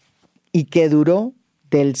sur, y que duró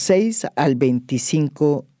del 6 al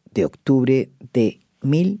 25 de octubre de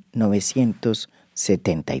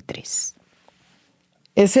 1973.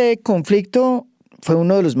 Ese conflicto fue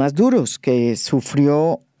uno de los más duros que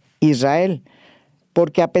sufrió Israel,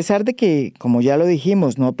 porque a pesar de que, como ya lo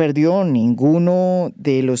dijimos, no perdió ninguno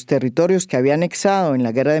de los territorios que había anexado en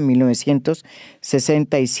la guerra de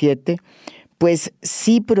 1967, pues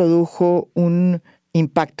sí produjo un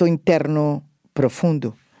impacto interno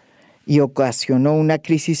profundo y ocasionó una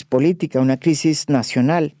crisis política, una crisis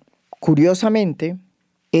nacional. Curiosamente,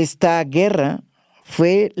 esta guerra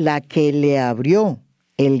fue la que le abrió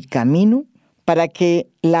el camino para que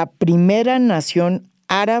la primera nación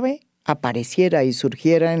árabe apareciera y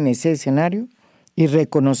surgiera en ese escenario y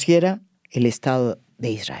reconociera el Estado de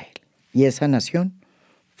Israel. Y esa nación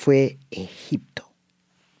fue Egipto.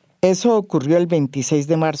 Eso ocurrió el 26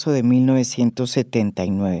 de marzo de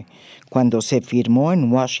 1979, cuando se firmó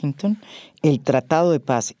en Washington el Tratado de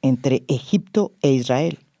Paz entre Egipto e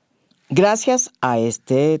Israel. Gracias a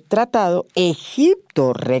este tratado,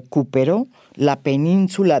 Egipto recuperó la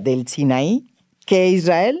península del Sinaí que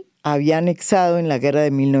Israel había anexado en la guerra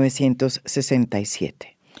de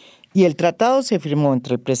 1967. Y el tratado se firmó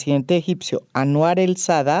entre el presidente egipcio Anwar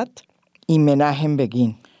el-Sadat y Menachem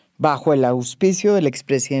Begin, bajo el auspicio del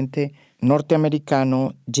expresidente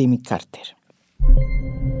norteamericano Jimmy Carter.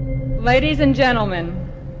 Ladies and gentlemen,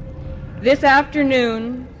 this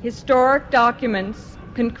afternoon, historic documents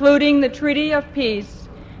concluding the Treaty of Peace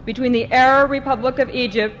between the Arab Republic of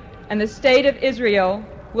Egypt and the State of Israel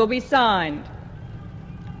will be signed.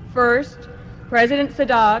 First, President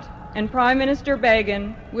Sadat and Prime Minister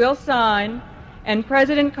Begin will sign, and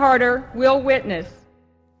President Carter will witness.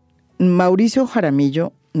 Mauricio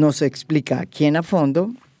Jaramillo nos explica aquí en a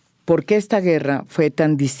fondo por qué esta guerra fue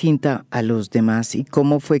tan distinta a los demás y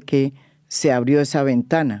cómo fue que se abrió esa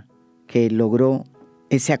ventana que logró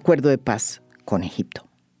ese acuerdo de paz con Egipto.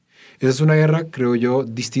 Esa es una guerra, creo yo,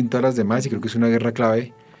 distinta a las demás, y creo que es una guerra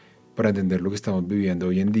clave para entender lo que estamos viviendo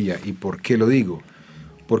hoy en día. ¿Y por qué lo digo?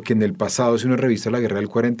 Porque en el pasado, si uno revisa la guerra del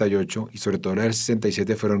 48 y sobre todo la del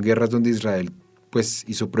 67, fueron guerras donde Israel pues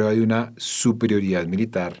hizo prueba de una superioridad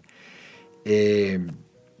militar,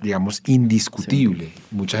 digamos, indiscutible. Sí.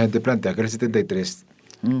 Mucha gente plantea que en el 73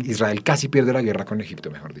 Israel casi pierde la guerra con Egipto,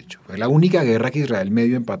 mejor dicho. Fue la única guerra que Israel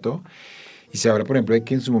medio empató, y se habla, por ejemplo, de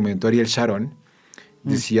que en su momento Ariel Sharon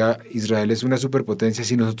decía, Israel es una superpotencia,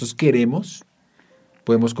 si nosotros queremos,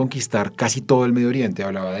 podemos conquistar casi todo el Medio Oriente.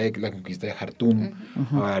 Hablaba de la conquista de Jartum,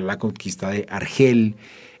 hablaba de la conquista de Argel,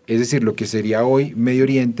 es decir, lo que sería hoy Medio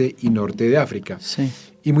Oriente y norte de África. Sí.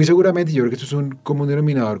 Y muy seguramente, yo creo que esto es un común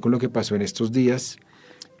denominador con lo que pasó en estos días,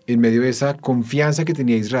 en medio de esa confianza que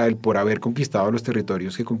tenía Israel por haber conquistado los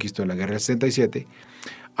territorios que conquistó en la guerra del 67,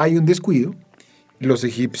 hay un descuido. Los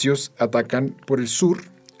egipcios atacan por el sur,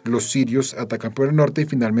 los sirios atacan por el norte, y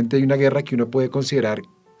finalmente hay una guerra que uno puede considerar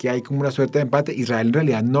que hay como una suerte de empate. Israel en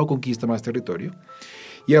realidad no conquista más territorio,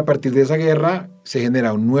 y a partir de esa guerra se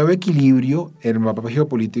genera un nuevo equilibrio en el mapa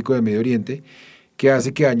geopolítico del Medio Oriente que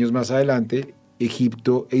hace que años más adelante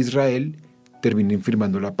Egipto e Israel terminen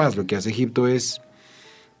firmando la paz. Lo que hace Egipto es,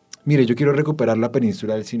 mire, yo quiero recuperar la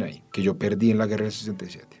península del Sinaí, que yo perdí en la guerra del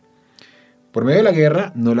 67. Por medio de la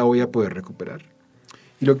guerra no la voy a poder recuperar.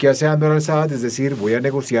 Y lo que hace Anwar al-Sadat es decir, voy a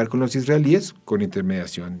negociar con los israelíes, con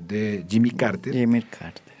intermediación de Jimmy Carter,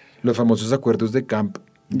 los famosos acuerdos de Camp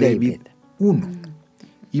David I.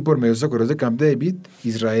 Y por medio de esos acuerdos de Camp David,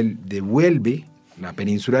 Israel devuelve la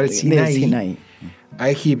península del Sinaí a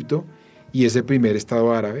Egipto, y es el primer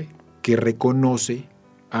estado árabe que reconoce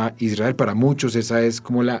a Israel. Para muchos esa es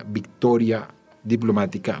como la victoria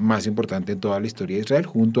diplomática más importante en toda la historia de Israel,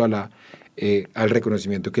 junto a al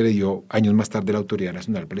reconocimiento que le dio años más tarde la Autoridad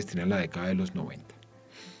Nacional Palestina en la década de los 90.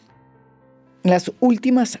 En las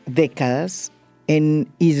últimas décadas en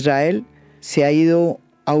Israel se ha ido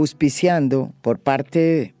auspiciando por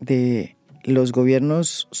parte de los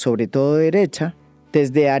gobiernos, sobre todo de derecha,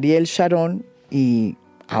 desde Ariel Sharon y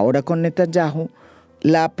ahora con Netanyahu,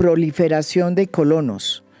 la proliferación de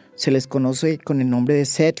colonos. Se les conoce con el nombre de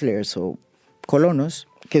settlers o colonos,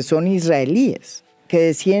 que son israelíes, que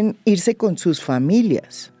deciden irse con sus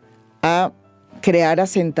familias a crear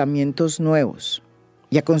asentamientos nuevos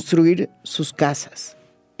y a construir sus casas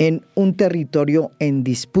en un territorio en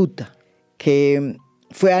disputa que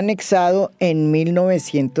fue anexado en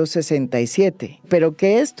 1967, pero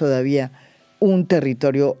que es todavía un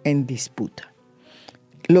territorio en disputa.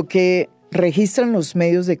 Lo que registran los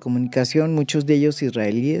medios de comunicación, muchos de ellos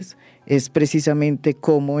israelíes, es precisamente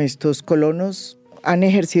cómo estos colonos han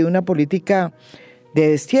ejercido una política de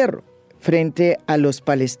destierro frente a los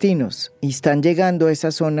palestinos y están llegando a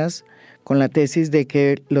esas zonas con la tesis de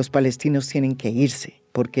que los palestinos tienen que irse,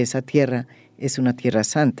 porque esa tierra es una tierra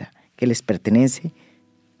santa que les pertenece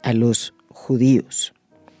a los judíos.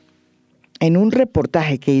 En un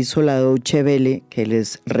reportaje que hizo la Deutsche Welle, que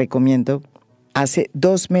les recomiendo, hace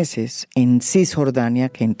 2 meses en Cisjordania,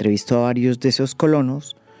 que entrevistó a varios de esos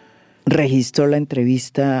colonos, registró la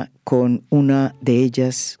entrevista con una de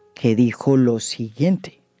ellas que dijo lo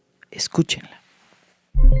siguiente. Escúchenla.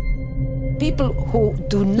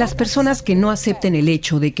 Las personas que no acepten el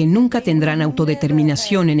hecho de que nunca tendrán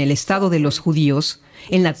autodeterminación en el Estado de los judíos,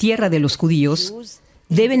 en la tierra de los judíos,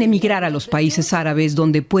 deben emigrar a los países árabes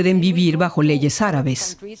donde pueden vivir bajo leyes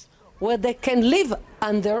árabes.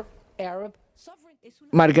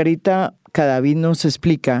 Margarita Cadavid nos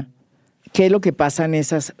explica qué es lo que pasa en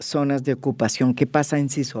esas zonas de ocupación, qué pasa en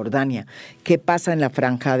Cisjordania, qué pasa en la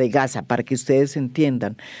Franja de Gaza, para que ustedes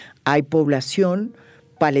entiendan. Hay población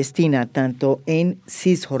palestina tanto en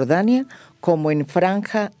Cisjordania como en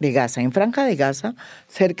Franja de Gaza. En Franja de Gaza,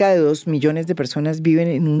 cerca de 2 millones de personas viven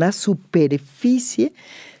en una superficie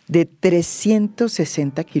de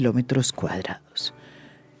 360 kilómetros cuadrados.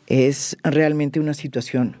 Es realmente una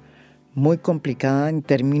situación muy complicada en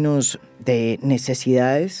términos de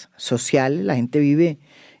necesidades sociales. La gente vive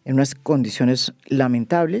en unas condiciones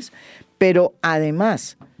lamentables, pero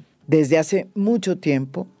además, desde hace mucho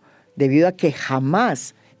tiempo, debido a que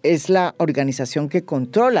Hamás es la organización que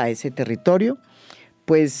controla ese territorio,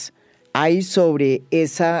 pues hay sobre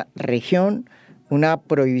esa región una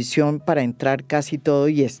prohibición para entrar casi todo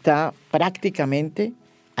y está prácticamente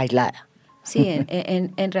aislada. Sí,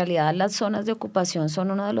 en realidad las zonas de ocupación son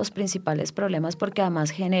uno de los principales problemas porque además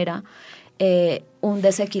genera un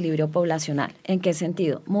desequilibrio poblacional. ¿En qué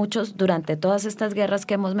sentido? Muchos, durante todas estas guerras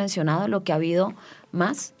que hemos mencionado, lo que ha habido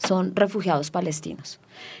más son refugiados palestinos.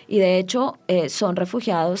 Y de hecho son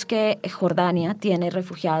refugiados que Jordania tiene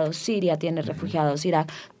refugiados, Siria tiene refugiados,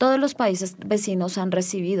 Irak, todos los países vecinos han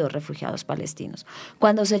recibido refugiados palestinos.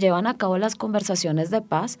 Cuando se llevan a cabo las conversaciones de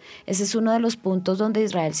paz, ese es uno de los puntos donde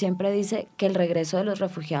Israel siempre dice que el regreso de los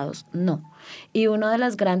refugiados no. Y una de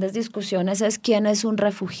las grandes discusiones es quién es un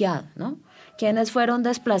refugiado, ¿no? Quienes fueron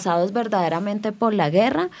desplazados verdaderamente por la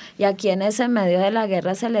guerra y a quienes en medio de la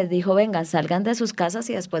guerra se les dijo, vengan, salgan de sus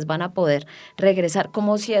casas y después van a poder regresar,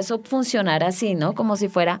 como si eso funcionara así, ¿no? Como si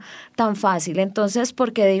fuera tan fácil. Entonces,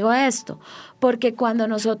 ¿por qué digo esto? Porque cuando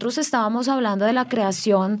nosotros estábamos hablando de la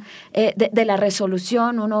creación de la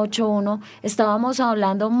resolución 181, estábamos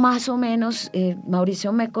hablando más o menos,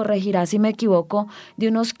 Mauricio me corregirá si me equivoco, de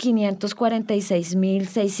unos 546,000,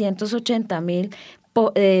 680,000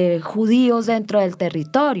 judíos dentro del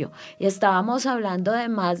territorio y estábamos hablando de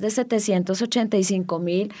más de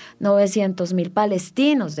 785,000, 900,000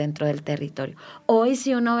 palestinos dentro del territorio. Hoy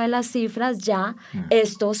si uno ve las cifras ya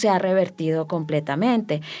esto se ha revertido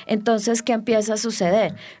completamente. Entonces, ¿qué empieza a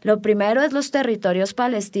suceder? Lo primero es los territorios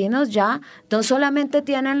palestinos ya no solamente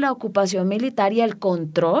tienen la ocupación militar y el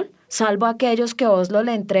control, salvo aquellos que Oslo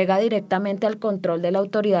le entrega directamente al control de la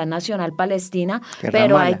Autoridad Nacional Palestina,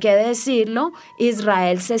 pero hay que decirlo,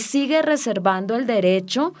 Israel se sigue reservando el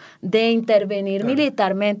derecho de intervenir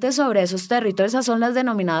militarmente sobre esos territorios. Esas son las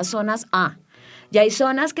denominadas zonas A. Y hay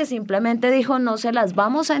zonas que simplemente dijo no se las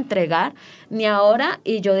vamos a entregar ni ahora,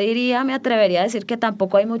 y yo diría, me atrevería a decir que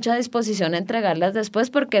tampoco hay mucha disposición a entregarlas después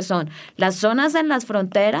porque son las zonas en las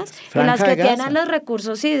fronteras y las que tienen los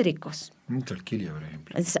recursos hídricos. Talquilla, por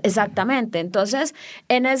ejemplo. Exactamente. Entonces,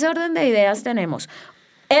 en ese orden de ideas tenemos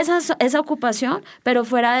esa ocupación, pero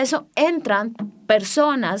fuera de eso entran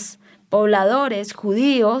personas, pobladores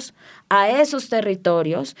judíos a esos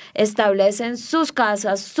territorios, establecen sus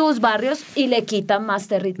casas, sus barrios y le quitan más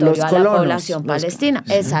territorio a la población palestina.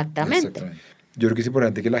 Exactamente. Yo creo que es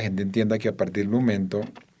importante que la gente entienda que a partir del momento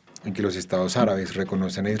en que los estados árabes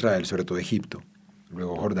reconocen a Israel, sobre todo Egipto,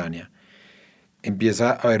 luego Jordania,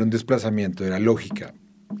 empieza a haber un desplazamiento de la lógica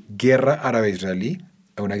guerra árabe-israelí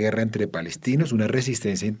a una guerra entre palestinos, una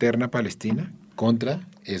resistencia interna palestina contra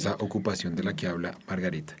esa ocupación de la que habla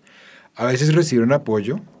Margarita. A veces reciben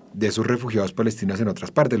apoyo de esos refugiados palestinos en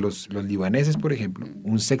otras partes. Los libaneses, por ejemplo,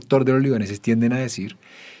 un sector de los libaneses tienden a decir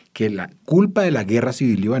que la culpa de la guerra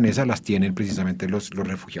civil libanesa las tienen precisamente los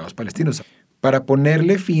refugiados palestinos. Para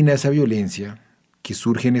ponerle fin a esa violencia que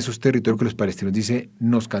surge en esos territorios, que los palestinos dicen,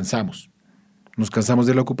 nos cansamos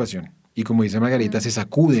de la ocupación. Y como dice Margarita, se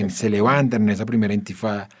sacuden, se levantan en esa primera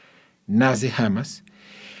intifada. Nace Hamas.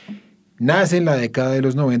 Nace en la década de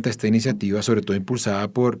los 90 esta iniciativa, sobre todo impulsada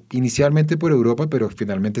inicialmente por Europa, pero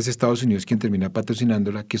finalmente es Estados Unidos quien termina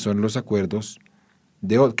patrocinándola, que son los acuerdos,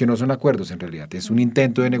 que no son acuerdos en realidad, es un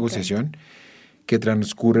intento de negociación que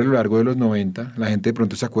transcurre a lo largo de los 90. La gente de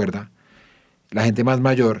pronto se acuerda, la gente más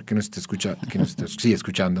mayor que nos está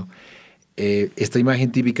escuchando, esta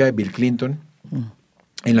imagen típica de Bill Clinton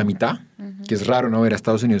en la mitad, que es raro no ver a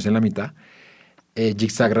Estados Unidos en la mitad,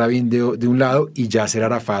 Yitzhak Rabin de un lado y Yasser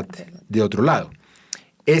Arafat de otro lado.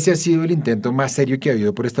 Ese ha sido el intento más serio que ha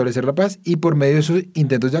habido por establecer la paz, y por medio de esos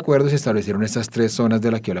intentos de acuerdo se establecieron estas tres zonas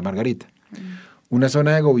de las que habla Margarita. Una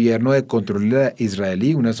zona de gobierno de control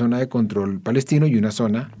israelí, una zona de control palestino y una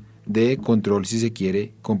zona de control, si se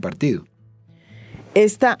quiere, compartido.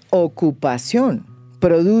 Esta ocupación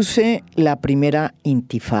produce la primera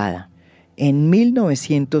intifada en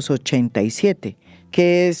 1987,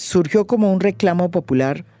 que surgió como un reclamo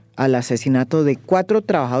popular al asesinato de 4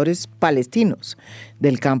 trabajadores palestinos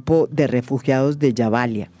del campo de refugiados de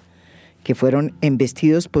Jabalia, que fueron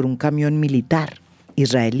embestidos por un camión militar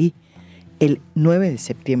israelí el 9 de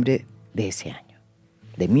septiembre de ese año,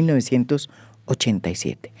 de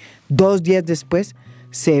 1987. 2 días después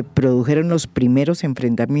se produjeron los primeros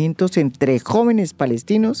enfrentamientos entre jóvenes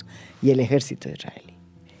palestinos y el ejército israelí.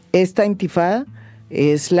 Esta intifada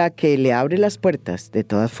es la que le abre las puertas, de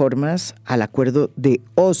todas formas, al acuerdo de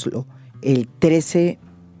Oslo el 13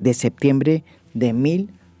 de septiembre de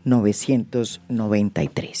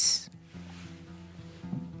 1993.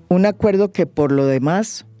 Un acuerdo que por lo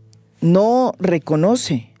demás no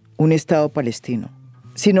reconoce un Estado palestino,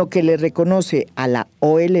 sino que le reconoce a la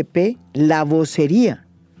OLP la vocería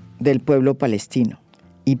del pueblo palestino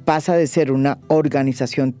y pasa de ser una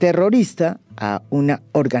organización terrorista a una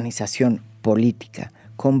organización política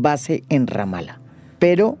con base en Ramallah.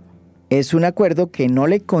 Pero es un acuerdo que no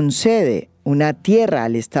le concede una tierra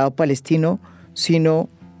al Estado palestino, sino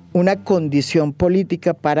una condición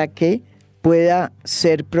política para que pueda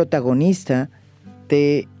ser protagonista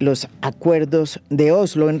de los acuerdos de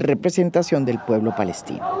Oslo en representación del pueblo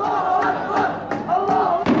palestino.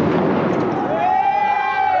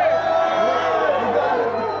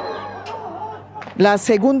 La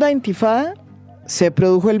segunda intifada se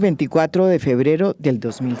produjo el 24 de febrero del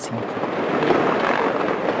 2005.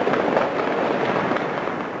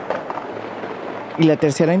 Y la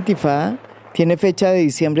tercera intifada tiene fecha de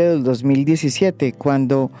diciembre del 2017,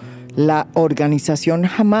 cuando la organización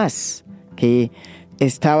Hamas, que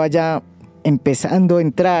estaba ya empezando a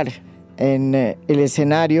entrar en el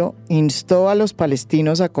escenario, instó a los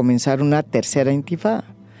palestinos a comenzar una tercera intifada,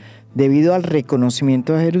 debido al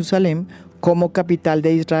reconocimiento de Jerusalén como capital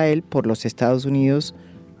de Israel por los Estados Unidos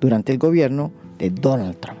durante el gobierno de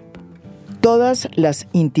Donald Trump. Todas las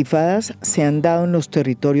intifadas se han dado en los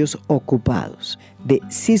territorios ocupados de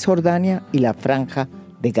Cisjordania y la Franja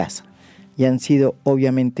de Gaza y han sido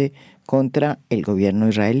obviamente contra el gobierno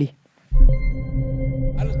israelí.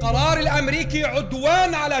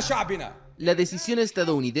 La decisión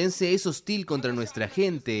estadounidense es hostil contra nuestra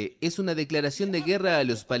gente. Es una declaración de guerra a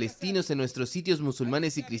los palestinos en nuestros sitios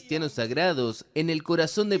musulmanes y cristianos sagrados, en el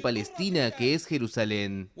corazón de Palestina, que es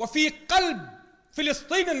Jerusalén.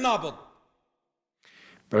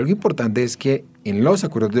 Pero algo importante es que en los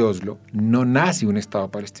acuerdos de Oslo no nace un Estado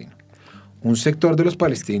palestino. Un sector de los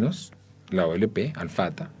palestinos, la OLP,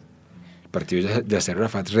 Al-Fatah, el partido de Yasser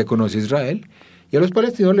Arafat, reconoce a Israel y a los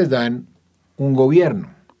palestinos les dan un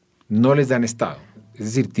gobierno. No les dan Estado, es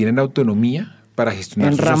decir, tienen autonomía para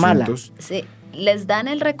gestionar sus asuntos. Sí, les dan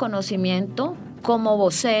el reconocimiento como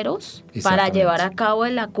voceros para llevar a cabo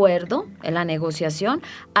el acuerdo, la negociación,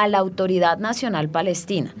 a la Autoridad Nacional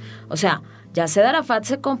Palestina. O sea, Yasser Arafat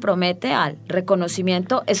se compromete al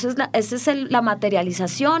reconocimiento, esa es la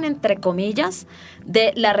materialización, entre comillas,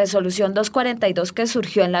 de la resolución 242 que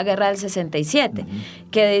surgió en la guerra del 67,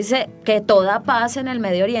 que dice que toda paz en el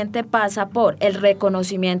Medio Oriente pasa por el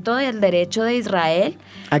reconocimiento del derecho de Israel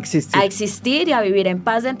a existir y a vivir en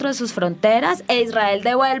paz dentro de sus fronteras, e Israel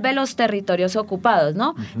devuelve los territorios ocupados,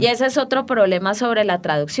 ¿no? Y ese es otro problema sobre la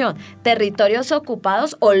traducción, territorios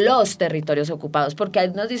ocupados o los territorios ocupados, porque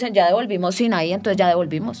ahí nos dicen ya devolvimos Sinaí, entonces ya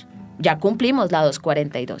devolvimos, ya cumplimos la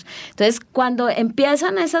 242. Entonces, cuando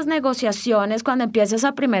empiezan esas negociaciones, cuando empieza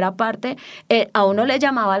esa primera parte, a uno le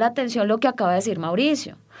llamaba la atención lo que acaba de decir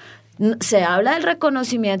Mauricio. Se habla del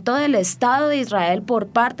reconocimiento del Estado de Israel por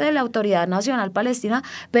parte de la Autoridad Nacional Palestina,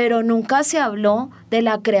 pero nunca se habló de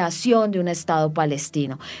la creación de un Estado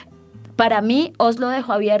palestino. Para mí, Oslo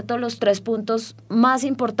dejó abiertos los 3 puntos más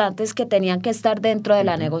importantes que tenían que estar dentro de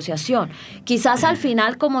la negociación. Quizás al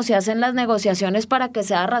final, como se hacen las negociaciones, para que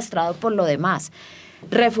sea arrastrado por lo demás.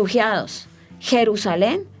 Refugiados,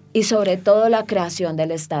 Jerusalén y sobre todo la creación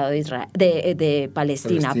del Estado de Israel, de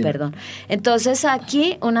Palestina. Entonces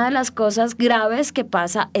aquí una de las cosas graves que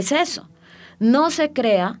pasa es eso. No se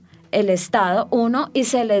crea el Estado, y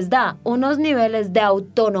se les da unos niveles de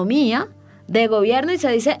autonomía de gobierno y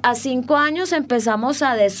se dice a 5 años empezamos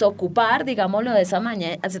a desocupar, digámoslo de esa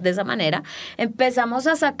manera, empezamos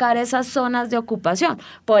a sacar esas zonas de ocupación.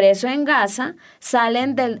 Por eso en Gaza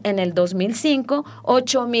salen en el 2005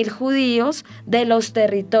 8.000 judíos de los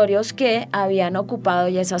territorios que habían ocupado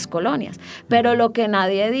ya esas colonias. Pero lo que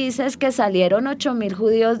nadie dice es que salieron 8.000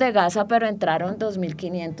 judíos de Gaza, pero entraron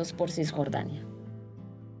 2.500 por Cisjordania.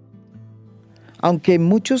 Aunque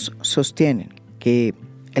muchos sostienen que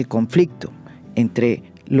el conflicto entre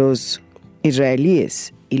los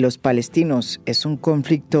israelíes y los palestinos es un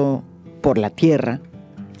conflicto por la tierra,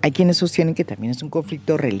 hay quienes sostienen que también es un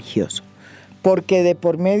conflicto religioso, porque de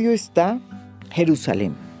por medio está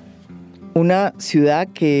Jerusalén, una ciudad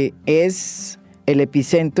que es el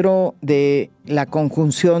epicentro de la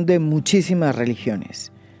conjunción de muchísimas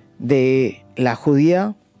religiones, de la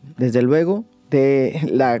judía, desde luego, de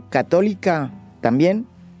la católica también,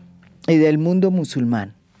 y del mundo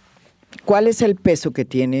musulmán. ¿Cuál es el peso que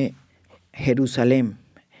tiene Jerusalén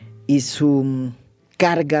y su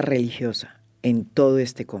carga religiosa en todo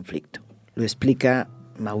este conflicto? Lo explica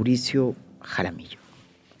Mauricio Jaramillo.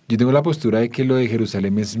 Yo tengo la postura de que lo de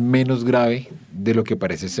Jerusalén es menos grave de lo que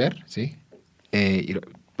parece ser, ¿sí?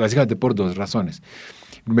 Básicamente por 2 razones.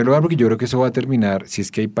 En primer lugar, porque yo creo que eso va a terminar, si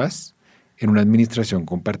es que hay paz, en una administración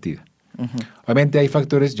compartida. Obviamente hay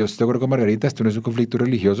factores, yo estoy de acuerdo con Margarita, esto no es un conflicto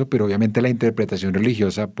religioso, pero obviamente la interpretación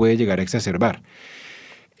religiosa puede llegar a exacerbar.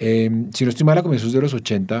 Si no estoy mal, a comienzos de los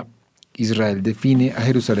 80, Israel define a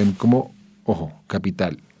Jerusalén como,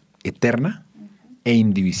 capital eterna e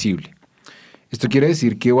indivisible. Esto quiere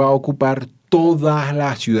decir que va a ocupar toda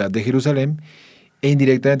la ciudad de Jerusalén e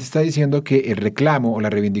indirectamente está diciendo que el reclamo o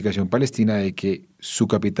la reivindicación palestina de que su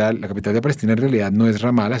capital, la capital de Palestina en realidad no es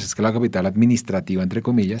Ramallah, es que la capital administrativa, entre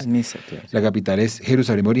comillas, la capital es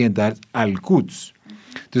Jerusalén Oriental al-Quds.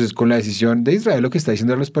 Entonces, con la decisión de Israel, lo que está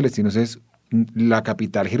diciendo a los palestinos es la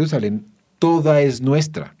capital Jerusalén toda es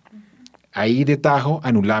nuestra. Ahí de tajo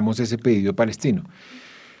anulamos ese pedido palestino.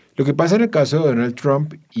 Lo que pasa en el caso de Donald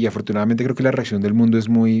Trump, y afortunadamente creo que la reacción del mundo es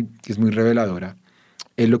muy reveladora,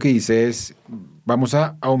 él lo que dice es, vamos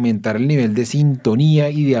a aumentar el nivel de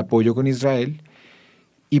sintonía y de apoyo con Israel,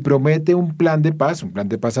 y promete un plan de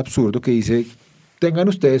paz absurdo que dice, tengan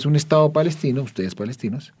ustedes un Estado palestino, ustedes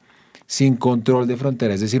palestinos, sin control de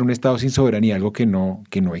fronteras, es decir, un Estado sin soberanía, algo que no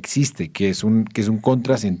existe, que es un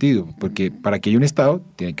contrasentido, porque para que haya un Estado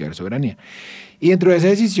tiene que haber soberanía. Y dentro de esa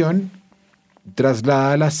decisión,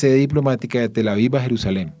 traslada la sede diplomática de Tel Aviv a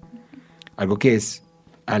Jerusalén, algo que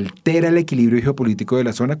altera el equilibrio geopolítico de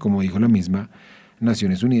la zona, como dijo la misma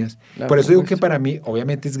Naciones Unidas. Por eso digo que para mí,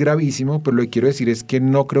 obviamente es gravísimo, pero lo que quiero decir es que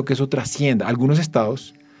no creo que eso trascienda. Algunos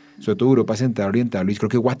estados, sobre todo Europa Central Oriental, y creo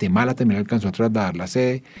que Guatemala también alcanzó a trasladar la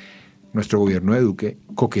sede. Nuestro gobierno de Duque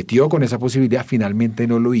coqueteó con esa posibilidad, finalmente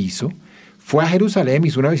no lo hizo. Fue a Jerusalén,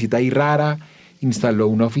 hizo una visita ahí rara, instaló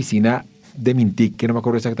una oficina de Mintic, que no me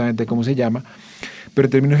acuerdo exactamente cómo se llama, pero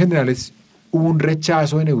en términos generales hubo un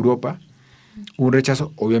rechazo en Europa, un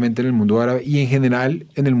rechazo obviamente en el mundo árabe y en general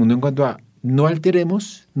en el mundo en cuanto a no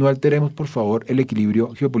alteremos por favor el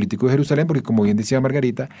equilibrio geopolítico de Jerusalén, porque como bien decía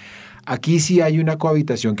Margarita, aquí sí hay una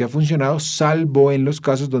cohabitación que ha funcionado, salvo en los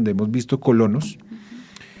casos donde hemos visto colonos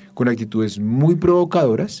con actitudes muy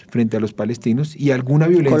provocadoras frente a los palestinos y alguna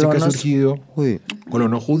violencia que ha surgido,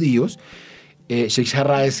 colonos judíos. Sheikh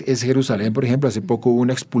Jarrah es Jerusalén, por ejemplo, hace poco hubo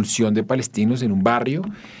una expulsión de palestinos en un barrio.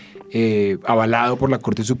 avalado por la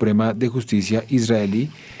Corte Suprema de Justicia israelí,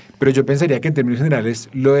 pero yo pensaría que en términos generales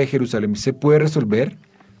lo de Jerusalén se puede resolver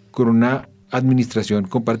con una administración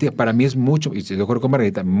compartida. Para mí es mucho, y estoy de acuerdo con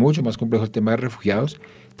Margarita, mucho más complejo el tema de refugiados,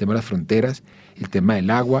 el tema de las fronteras, el tema del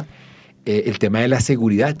agua, el tema de la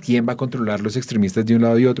seguridad, quién va a controlar los extremistas de un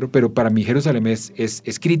lado y otro, pero para mí Jerusalén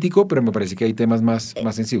es crítico, pero me parece que hay temas más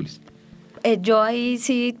sensibles. Yo ahí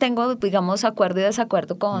sí tengo, digamos, acuerdo y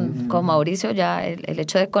desacuerdo con Mauricio. Ya el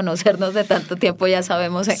hecho de conocernos de tanto tiempo ya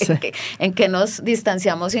sabemos en qué nos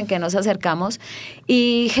distanciamos y en qué nos acercamos.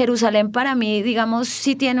 Y Jerusalén para mí, digamos,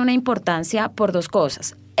 sí tiene una importancia por dos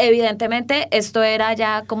cosas. Evidentemente, esto era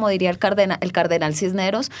ya, como diría el cardenal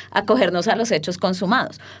Cisneros, acogernos a los hechos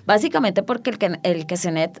consumados. Básicamente porque el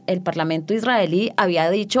Knesset, el Parlamento israelí, había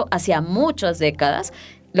dicho hacía muchas décadas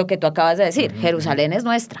lo que tú acabas de decir, Jerusalén es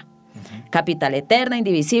nuestra. Capital eterna,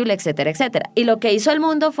 indivisible, etcétera, etcétera. Y lo que hizo el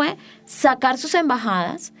mundo fue sacar sus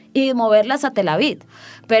embajadas y moverlas a Tel Aviv.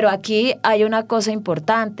 Pero aquí hay una cosa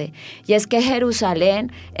importante, y es que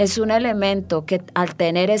Jerusalén es un elemento que, al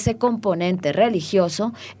tener ese componente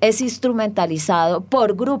religioso, es instrumentalizado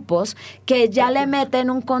por grupos que ya le meten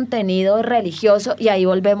un contenido religioso, y ahí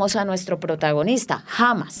volvemos a nuestro protagonista,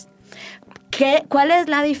 Hamas. ¿Cuál es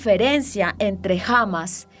la diferencia entre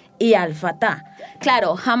Hamas y Al-Fatah?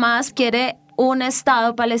 Claro, Hamas quiere un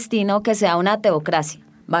Estado palestino que sea una teocracia,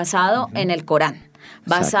 basado en el Corán,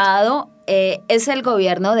 basado, es el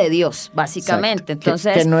gobierno de Dios, básicamente.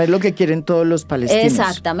 Entonces, que no es lo que quieren todos los palestinos.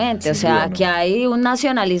 Exactamente, o sea, que hay un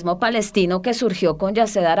nacionalismo palestino que surgió con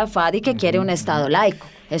Yasser Arafat y que quiere un Estado laico.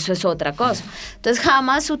 Eso es otra cosa. Entonces,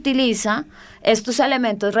 Hamas utiliza estos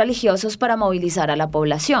elementos religiosos para movilizar a la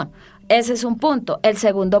población. Ese es un punto. El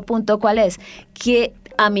segundo punto, ¿cuál es? Que,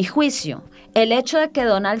 a mi juicio, el hecho de que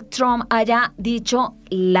Donald Trump haya dicho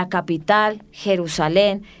la capital,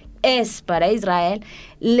 Jerusalén, es para Israel,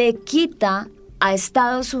 le quita a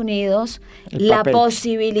Estados Unidos la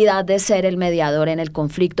posibilidad de ser el mediador en el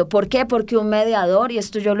conflicto. ¿Por qué? Porque un mediador, y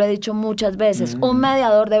esto yo lo he dicho muchas veces, un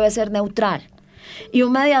mediador debe ser neutral. Y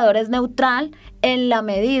un mediador es neutral en la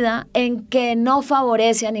medida en que no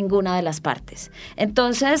favorece a ninguna de las partes.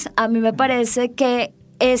 Entonces, a mí me parece que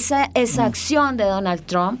esa acción de Donald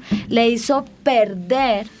Trump le hizo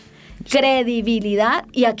perder credibilidad,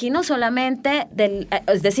 y aquí no solamente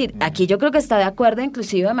es decir, aquí yo creo que está de acuerdo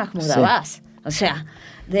inclusive Mahmoud Abbas, o sea,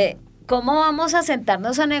 de cómo vamos a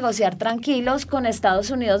sentarnos a negociar tranquilos con Estados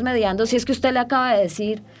Unidos mediando si es que usted le acaba de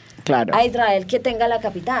decir a Israel que tenga la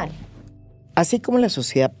capital. Así como la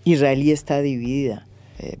sociedad israelí está dividida,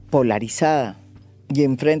 polarizada y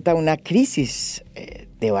enfrenta una crisis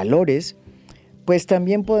de valores, pues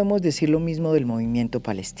también podemos decir lo mismo del movimiento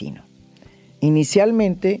palestino.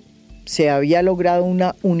 Inicialmente se había logrado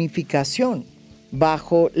una unificación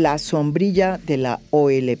bajo la sombrilla de la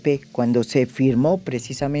OLP cuando se firmó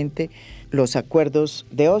precisamente los acuerdos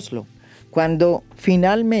de Oslo. Cuando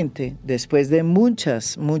finalmente, después de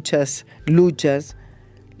muchas luchas,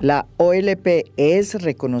 la OLP es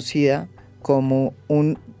reconocida como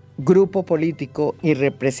un grupo político y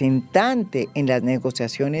representante en las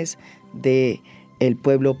negociaciones del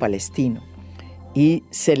pueblo palestino, y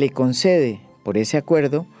se le concede por ese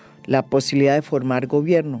acuerdo la posibilidad de formar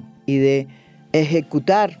gobierno y de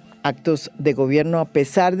ejecutar actos de gobierno a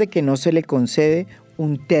pesar de que no se le concede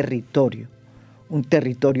un territorio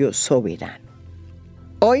soberano.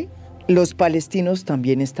 Hoy los palestinos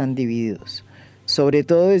también están divididos, sobre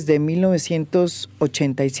todo desde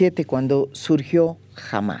 1987, cuando surgió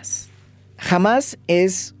Hamas. Hamas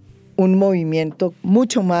es un movimiento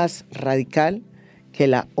mucho más radical que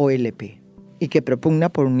la OLP y que propugna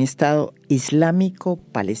por un Estado islámico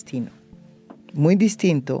palestino, muy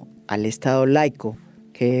distinto al Estado laico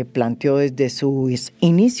que planteó desde sus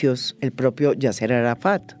inicios el propio Yasser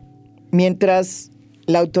Arafat. Mientras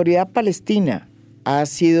la autoridad palestina ha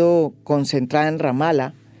sido concentrada en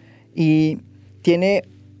Ramallah y tiene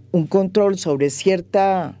un control sobre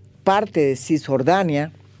cierta parte de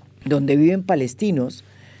Cisjordania donde viven palestinos,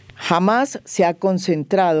 Hamas se ha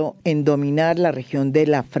concentrado en dominar la región de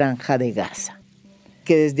la Franja de Gaza,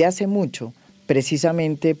 que desde hace mucho,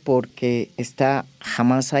 precisamente porque está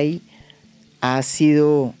Hamas ahí, ha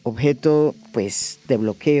sido objeto de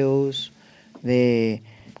bloqueos, de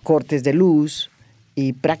cortes de luz,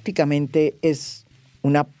 y prácticamente es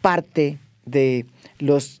una parte de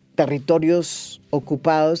los territorios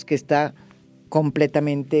ocupados que está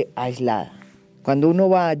completamente aislada. Cuando uno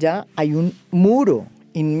va allá, hay un muro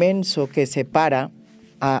inmenso que separa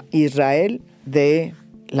a Israel de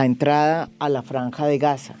la entrada a la Franja de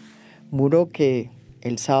Gaza. Muro que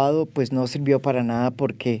el sábado no sirvió para nada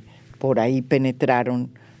porque por ahí penetraron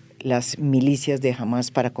las milicias de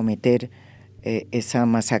Hamas para cometer esa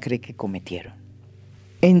masacre que cometieron.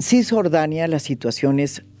 En Cisjordania la situación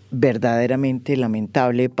es verdaderamente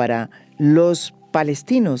lamentable para los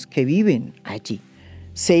palestinos que viven allí.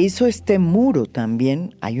 Se hizo este muro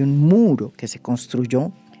también, hay un muro que se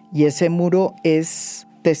construyó y ese muro es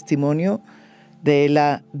testimonio de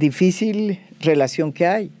la difícil relación que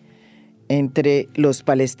hay entre los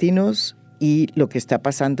palestinos y lo que está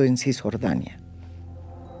pasando en Cisjordania.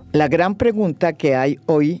 La gran pregunta que hay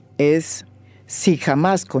hoy es si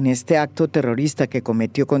Hamás, con este acto terrorista que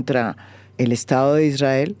cometió contra el Estado de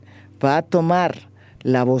Israel, va a tomar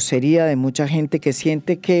la vocería de mucha gente que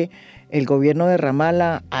siente que el gobierno de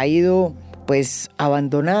Ramallah ha ido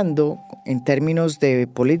abandonando en términos de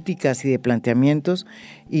políticas y de planteamientos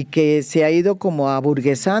y que se ha ido como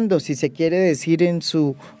aburguesando, si se quiere decir, en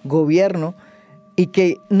su gobierno y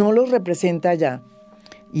que no los representa ya.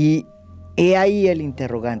 Y he ahí el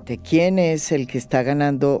interrogante, ¿quién es el que está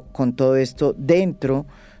ganando con todo esto dentro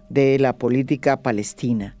de la política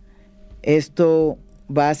palestina? Esto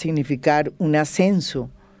va a significar un ascenso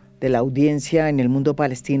de la audiencia en el mundo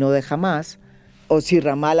palestino de Hamás, o si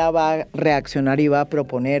Ramallah va a reaccionar y va a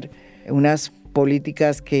proponer unas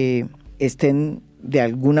políticas que estén de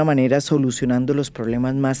alguna manera solucionando los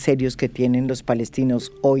problemas más serios que tienen los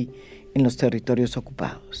palestinos hoy en los territorios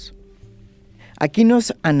ocupados. Aquí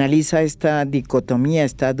nos analiza esta dicotomía,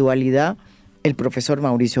 esta dualidad, el profesor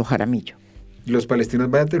Mauricio Jaramillo. Los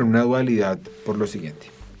palestinos van a tener una dualidad por lo siguiente.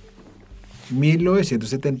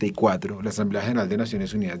 1974, la Asamblea General de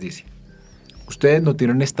Naciones Unidas dice: ustedes no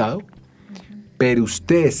tienen Estado, pero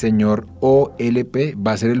usted, señor OLP,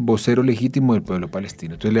 va a ser el vocero legítimo del pueblo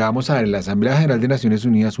palestino. Entonces le vamos a dar en la Asamblea General de Naciones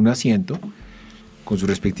Unidas un asiento con su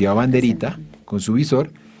respectiva banderita, con su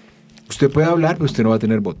visor. Usted puede hablar, pero usted no va a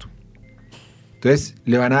tener voto. Entonces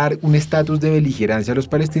le van a dar un estatus de beligerancia a los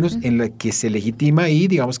palestinos en la que se legitima y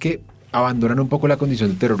digamos que abandonan un poco la condición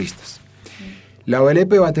de terroristas. La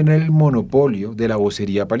OLP va a tener el monopolio de la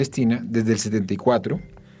vocería palestina desde el 74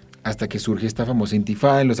 hasta que surge esta famosa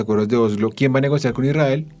intifada en los acuerdos de Oslo. ¿Quién va a negociar con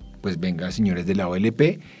Israel? Pues venga, señores de la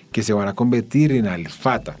OLP, que se van a convertir en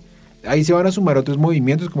al-Fatah. Ahí se van a sumar otros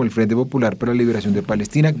movimientos como el Frente Popular para la Liberación de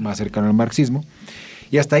Palestina, más cercano al marxismo,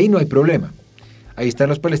 y hasta ahí no hay problema. Ahí están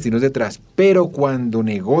los palestinos detrás. Pero cuando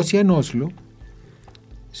negocian Oslo,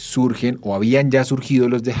 surgen o habían ya surgido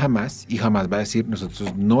los de Hamás, y Hamás va a decir: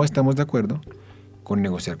 nosotros no estamos de acuerdo con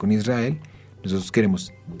negociar con Israel, nosotros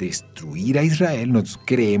queremos destruir a Israel, nosotros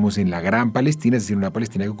creemos en la gran Palestina, es decir, una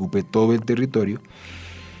Palestina que ocupe todo el territorio.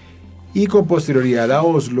 Y con posterioridad a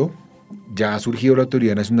Oslo, ya ha surgido la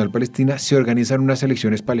Autoridad Nacional Palestina, se organizan unas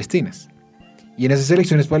elecciones palestinas. Y en esas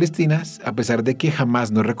elecciones palestinas, a pesar de que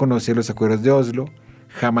Hamás no reconoce los acuerdos de Oslo,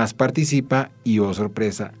 Hamás participa y, oh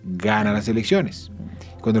sorpresa, gana las elecciones.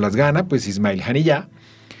 Cuando las gana, pues Ismail Haniyeh,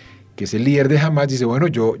 que es el líder de Hamás, dice: bueno,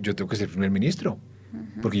 yo tengo que ser primer ministro,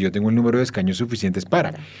 porque yo tengo el número de escaños suficientes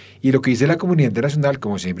para. Y lo que dice la comunidad internacional,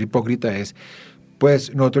 como siempre hipócrita, es: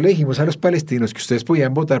 pues nosotros le dijimos a los palestinos que ustedes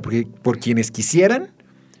podían votar por quienes quisieran,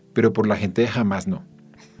 pero por la gente de Hamás no.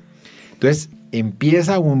 Entonces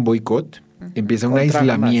empieza un boicot, empieza un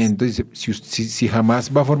aislamiento. Dice: si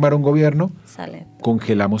Hamás va a formar un gobierno,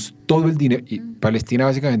 congelamos todo el dinero. Y Palestina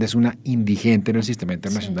básicamente es una indigente en el sistema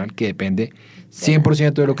internacional que depende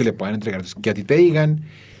 100% de lo que le puedan entregar. Entonces, que a ti te digan: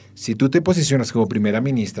 si tú te posicionas como primera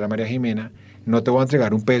ministra, María Jimena, no te voy a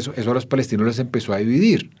entregar un peso. Eso a los palestinos les empezó a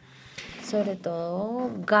dividir. Sobre todo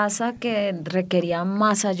Gaza, que requería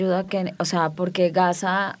más ayuda, porque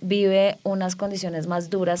Gaza vive unas condiciones más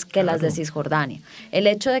duras que las de Cisjordania. El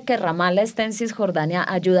hecho de que Ramallah esté en Cisjordania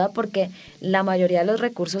ayuda porque la mayoría de los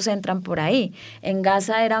recursos entran por ahí. En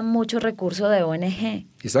Gaza era mucho recurso de ONG.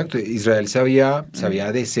 Exacto. Israel se había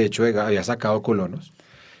deshecho, había sacado colonos,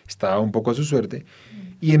 estaba un poco a su suerte.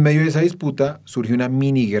 Y en medio de esa disputa surge una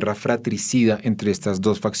mini guerra fratricida entre estas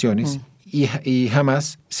dos facciones. Y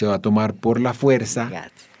Hamás se va a tomar por la fuerza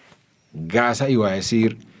Gaza y va a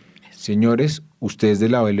decir: señores, ustedes de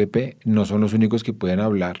la OLP no son los únicos que pueden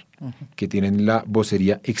hablar, que tienen la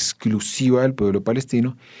vocería exclusiva del pueblo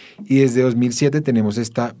palestino. Y desde 2007 tenemos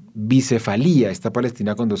esta bicefalía, esta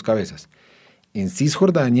Palestina con dos cabezas. En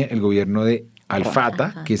Cisjordania, el gobierno de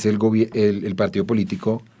al-Fatah, que es el partido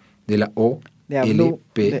político de la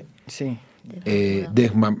OLP,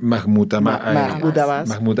 de Mahmoud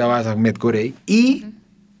Abbas, Ahmed Corey, y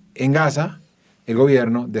en Gaza el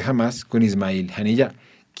gobierno de Hamás con Ismail Haniyeh.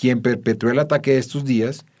 Quien perpetró el ataque de estos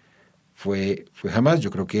días fue Hamás. Yo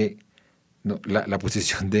creo que la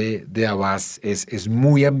posición de Abbas es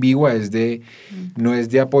muy ambigua, no es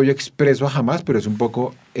de apoyo expreso a Hamás, pero es un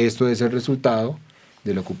poco, esto es el resultado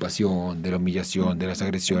de la ocupación, de la humillación, de las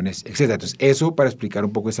agresiones, etc. Entonces, eso para explicar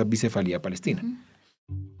un poco esa bicefalía palestina.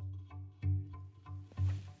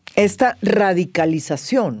 Esta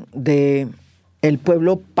radicalización del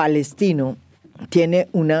pueblo palestino tiene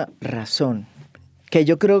una razón, que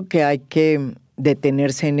yo creo que hay que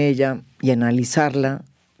detenerse en ella y analizarla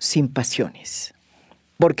sin pasiones,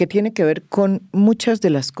 porque tiene que ver con muchas de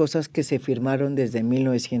las cosas que se firmaron desde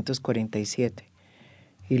 1947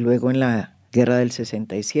 y luego en la Guerra del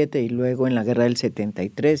 67 y luego en la Guerra del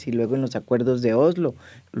 73 y luego en los acuerdos de Oslo,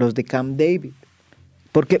 los de Camp David,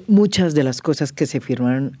 porque muchas de las cosas que se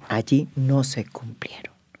firmaron allí no se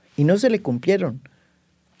cumplieron y no se le cumplieron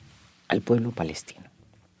al pueblo palestino.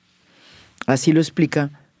 Así lo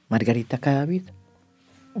explica Margarita Cadavid.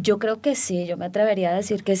 Yo creo que sí, yo me atrevería a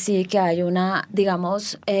decir que sí, que hay una,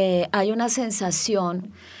 digamos, hay una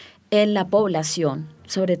sensación en la población,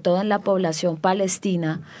 sobre todo en la población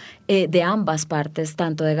palestina, de ambas partes,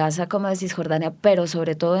 tanto de Gaza como de Cisjordania, pero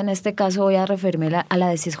sobre todo en este caso voy a referirme a la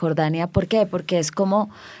de Cisjordania. ¿Por qué? Porque es como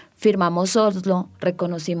firmamos Oslo,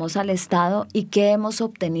 reconocimos al Estado y ¿qué hemos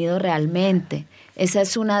obtenido realmente? Esa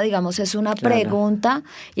es una, digamos, es una pregunta,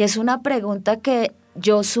 y es una pregunta que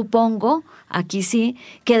yo supongo, aquí sí,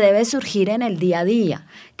 que debe surgir en el día a día,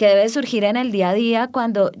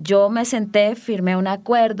 cuando yo me senté, firmé un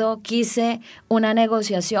acuerdo, quise una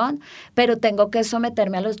negociación, pero tengo que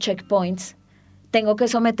someterme a los checkpoints, tengo que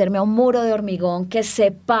someterme a un muro de hormigón que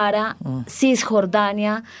separa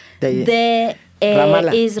Cisjordania de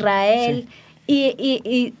Israel.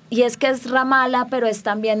 Sí. Y es que es Ramala, pero es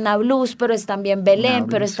también Nablus, pero es también Belén,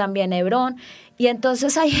 pero es también Hebrón. Y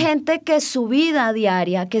entonces hay gente que su vida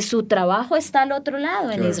diaria, que su trabajo está al otro lado,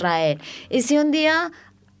 en Israel. Y si un día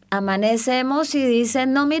amanecemos y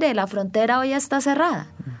dicen, no, mire, la frontera hoy está cerrada,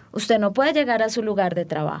 usted no puede llegar a su lugar de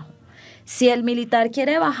trabajo. Si el militar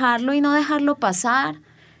quiere bajarlo y no dejarlo pasar,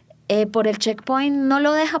 por el checkpoint no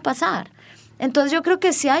lo deja pasar. Entonces yo creo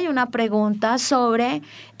que sí hay una pregunta sobre,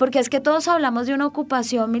 porque es que todos hablamos de una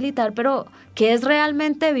ocupación militar, pero ¿qué es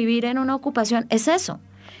realmente vivir en una ocupación? Es eso,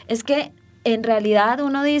 es que en realidad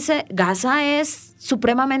uno dice, Gaza es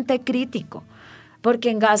supremamente crítico,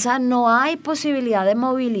 porque en Gaza no hay posibilidad de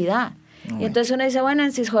movilidad. Y entonces uno dice, bueno,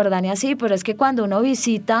 en Cisjordania sí, pero es que cuando uno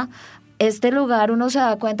visita este lugar uno se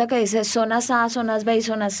da cuenta que dice zonas A, zonas B y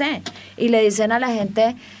zonas C. Y le dicen a la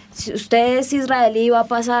gente, si usted es israelí va a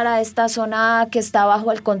pasar a esta zona A que está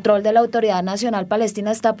bajo el control de la Autoridad Nacional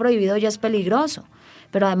Palestina, está prohibido y es peligroso.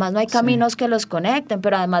 Pero además no hay caminos que los conecten,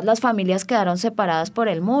 pero además las familias quedaron separadas por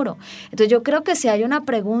el muro. Entonces yo creo que sí hay una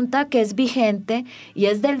pregunta que es vigente y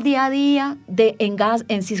es del día a día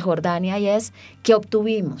en Cisjordania, y es ¿qué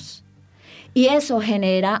obtuvimos? Y eso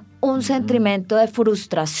genera un sentimiento de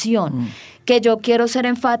frustración, que yo quiero ser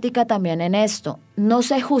enfática también en esto. No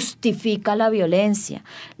se justifica la violencia.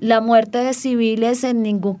 La muerte de civiles en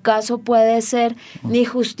ningún caso puede ser ni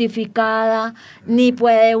justificada, ni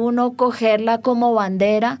puede uno cogerla como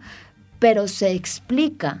bandera, pero se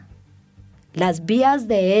explica las vías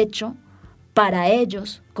de hecho para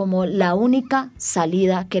ellos como la única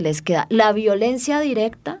salida que les queda. La violencia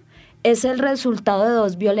directa es el resultado de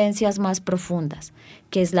dos violencias más profundas,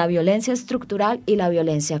 que es la violencia estructural y la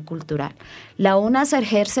violencia cultural. La una se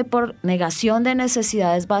ejerce por negación de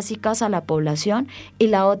necesidades básicas a la población y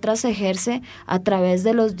la otra se ejerce a través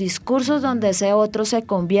de los discursos donde ese otro se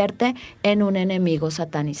convierte en un enemigo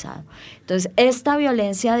satanizado. Entonces, esta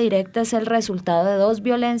violencia directa es el resultado de dos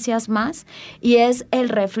violencias más y es el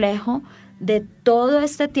reflejo de todo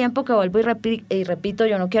este tiempo que vuelvo y repito,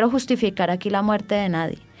 yo no quiero justificar aquí la muerte de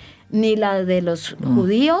nadie. Ni la de los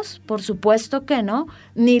judíos, por supuesto que no,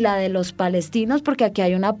 ni la de los palestinos, porque aquí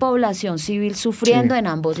hay una población civil sufriendo en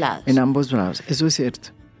ambos lados. En ambos lados, eso es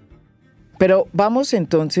cierto. Pero vamos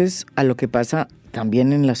entonces a lo que pasa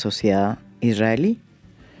también en la sociedad israelí,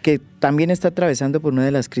 que también está atravesando por una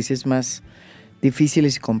de las crisis más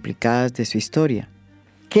difíciles y complicadas de su historia.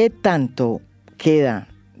 ¿Qué tanto queda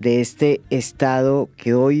de este Estado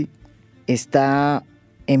que hoy está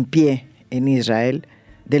en pie en Israel,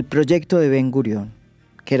 del proyecto de Ben Gurión,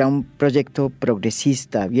 que era un proyecto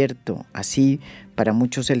progresista, abierto, así para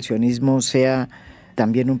muchos el sionismo sea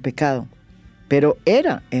también un pecado, pero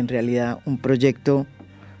era en realidad un proyecto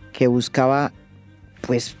que buscaba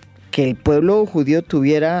pues que el pueblo judío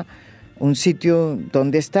tuviera un sitio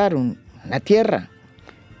donde estar, una tierra,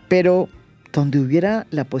 pero donde hubiera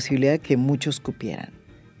la posibilidad de que muchos cupieran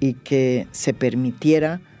y que se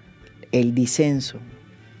permitiera el disenso,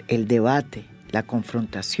 el debate, la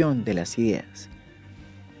confrontación de las ideas.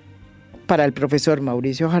 Para el profesor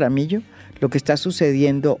Mauricio Jaramillo, lo que está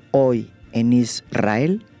sucediendo hoy en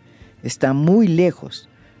Israel está muy lejos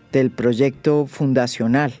del proyecto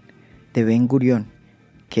fundacional de Ben Gurión,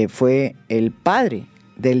 que fue el padre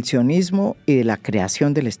del sionismo y de la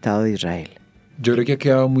creación del Estado de Israel. Yo creo que ha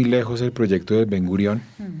quedado muy lejos el proyecto de Ben Gurión,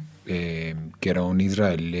 que era un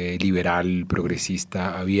Israel liberal,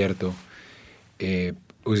 progresista, abierto.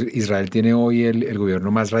 Israel tiene hoy el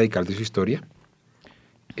gobierno más radical de su historia.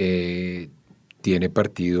 Tiene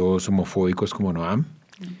partidos homofóbicos como Noam.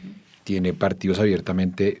 Tiene partidos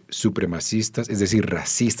abiertamente supremacistas, es decir,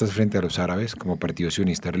 racistas frente a los árabes, como Partido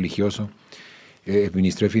Sionista Religioso. El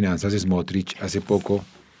ministro de Finanzas, Smotrich, hace poco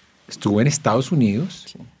estuvo en Estados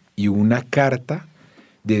Unidos y hubo una carta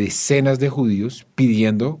de decenas de judíos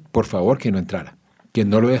pidiendo, por favor, que no entrara, que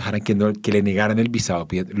no lo dejaran, que le negaran el visado,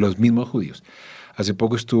 los mismos judíos. Hace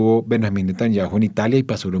poco estuvo Benjamín Netanyahu en Italia y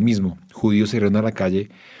pasó lo mismo. Judíos salieron a la calle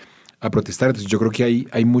a protestar. Entonces yo creo que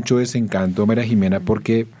hay mucho desencanto, María Jimena,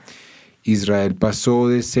 porque Israel pasó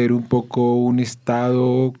de ser un poco un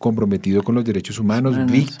Estado comprometido con los derechos humanos,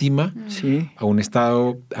 víctima, a un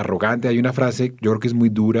Estado arrogante. Hay una frase, yo creo que es muy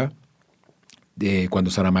dura, de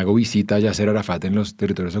cuando Saramago visita a Yasser Arafat en los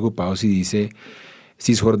territorios ocupados y dice,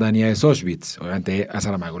 Cisjordania es Auschwitz. Obviamente a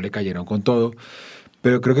Saramago le cayeron con todo,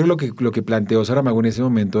 pero creo que lo que planteó Saramago en ese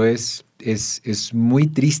momento es muy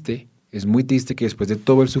triste. Es muy triste que después de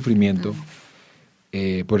todo el sufrimiento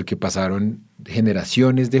por el que pasaron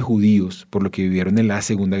generaciones de judíos, por lo que vivieron en la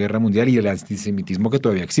Segunda Guerra Mundial y el antisemitismo que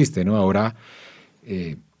todavía existe, ¿no? Ahora,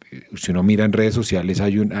 si uno mira en redes sociales,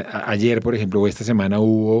 ayer, por ejemplo, esta semana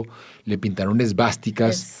le pintaron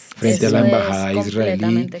esvásticas frente a la embajada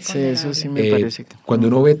israelí. Sí, eso sí me parece. Cuando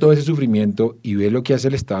uno ve todo ese sufrimiento y ve lo que hace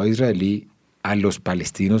el Estado israelí a los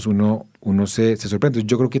palestinos, uno se sorprende. Entonces,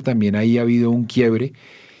 yo creo que también ahí ha habido un quiebre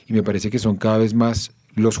y me parece que son cada vez más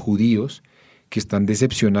los judíos que están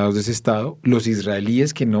decepcionados de ese Estado, los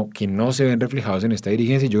israelíes que no se ven reflejados en esta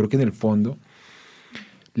dirigencia. Yo creo que en el fondo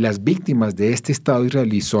las víctimas de este Estado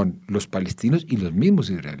israelí son los palestinos y los mismos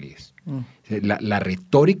israelíes. La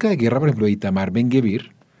retórica de guerra, por ejemplo, de Itamar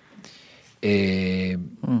Ben-Gvir,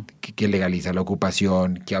 que legaliza la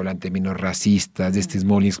ocupación, que habla en términos racistas, de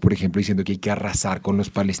Smolensk, por ejemplo, diciendo que hay que arrasar con los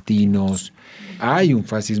palestinos. Hay un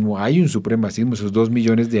fascismo, hay un supremacismo. Esos 2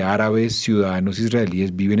 millones de árabes ciudadanos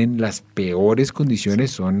israelíes viven en las peores condiciones,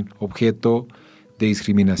 son objeto de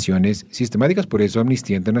discriminaciones sistemáticas. Por eso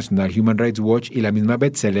Amnistía Internacional, Human Rights Watch y la misma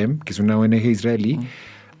B'Tselem, que es una ONG israelí,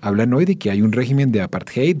 hablan hoy de que hay un régimen de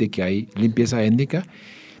apartheid, de que hay limpieza étnica.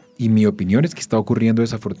 Y mi opinión es que está ocurriendo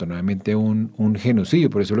desafortunadamente un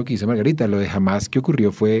genocidio. Por eso lo que dice Margarita, lo de Hamas que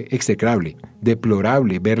ocurrió fue execrable,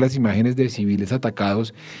 deplorable. Ver las imágenes de civiles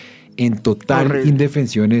atacados en total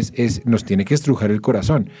indefensión nos tiene que estrujar el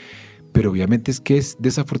corazón. Pero obviamente es que es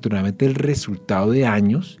desafortunadamente el resultado de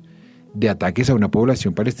años de ataques a una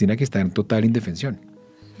población palestina que está en total indefensión.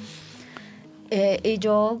 Y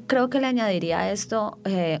yo creo que le añadiría a esto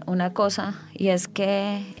una cosa, y es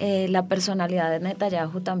que la personalidad de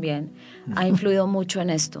Netanyahu también ha influido mucho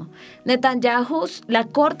en esto. Netanyahu, la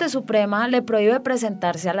Corte Suprema le prohíbe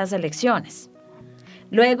presentarse a las elecciones.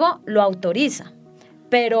 Luego lo autoriza,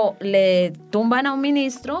 pero le tumban a un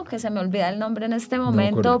ministro, que se me olvida el nombre en este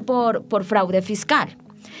momento, por fraude fiscal.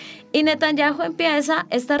 Y Netanyahu empieza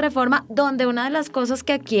esta reforma donde una de las cosas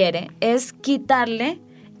que quiere es quitarle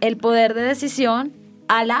el poder de decisión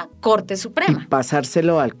a la Corte Suprema. Y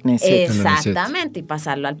pasárselo al Knesset. Exactamente, y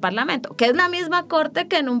pasarlo al Parlamento, que es la misma Corte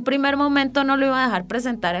que en un primer momento no lo iba a dejar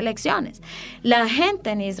presentar elecciones. La gente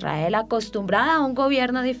en Israel, acostumbrada a un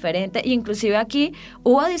gobierno diferente, inclusive aquí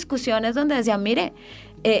hubo discusiones donde decían, mire,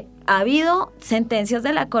 ha habido sentencias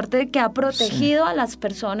de la Corte que ha protegido a las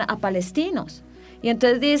personas, a palestinos. Y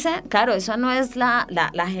entonces dicen, claro, eso no es la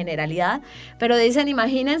generalidad, pero dicen,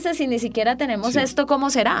 imagínense si ni siquiera tenemos esto,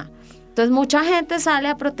 ¿cómo será? Entonces mucha gente sale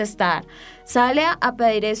a protestar, sale a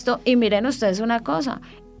pedir esto, y miren ustedes una cosa,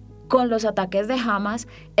 con los ataques de Hamas,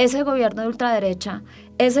 ese gobierno de ultraderecha,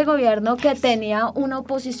 ese gobierno que tenía una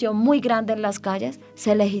oposición muy grande en las calles,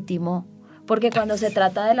 se legitimó, porque cuando se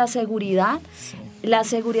trata de la seguridad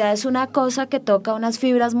es una cosa que toca unas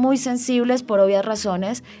fibras muy sensibles por obvias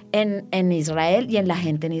razones en Israel y en la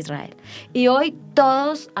gente en Israel. Y hoy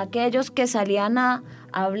todos aquellos que salían a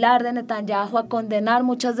hablar de Netanyahu, a condenar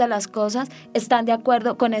muchas de las cosas, están de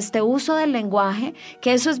acuerdo con este uso del lenguaje,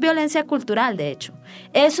 que eso es violencia cultural, de hecho.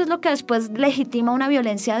 Eso es lo que después legitima una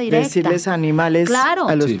violencia directa. Decirles animales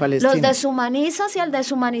a los palestinos. Los deshumanizas y al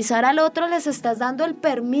deshumanizar al otro les estás dando el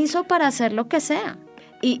permiso para hacer lo que sea.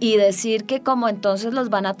 y decir que como entonces los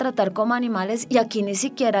van a tratar como animales, y aquí ni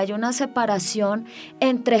siquiera hay una separación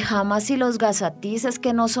entre Hamas y los gazatíes, es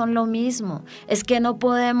que no son lo mismo, es que no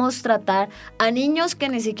podemos tratar a niños que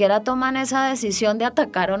ni siquiera toman esa decisión de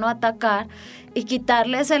atacar o no atacar y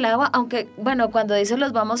quitarles el agua, aunque bueno, cuando dicen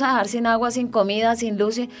los vamos a dejar sin agua, sin comida, sin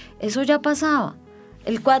luz, eso ya pasaba.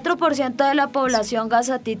 El 4% de la población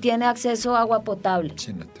gazatí tiene acceso a agua potable,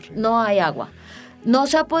 no hay agua. No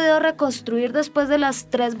se ha podido reconstruir después de los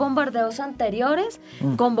 3 bombardeos anteriores,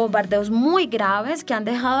 con bombardeos muy graves que han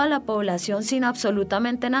dejado a la población sin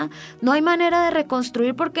absolutamente nada. No hay manera de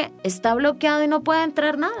reconstruir porque está bloqueado y no puede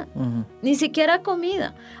entrar nada, ni siquiera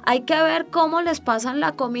comida. Hay que ver cómo les pasan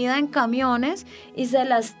la comida en camiones y se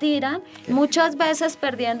las tiran, muchas veces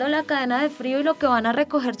perdiendo la cadena de frío, y lo que van a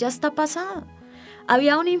recoger ya está pasado.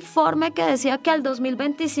 Había un informe que decía que al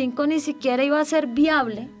 2025 ni siquiera iba a ser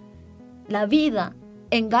viable la vida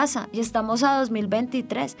en Gaza, y estamos a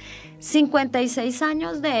 2023, 56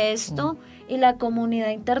 años de esto y la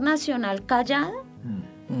comunidad internacional callada.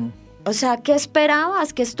 O sea, ¿qué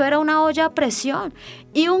esperabas? Que esto era una olla a presión,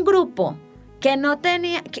 y un grupo que no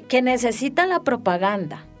tenía, que necesita la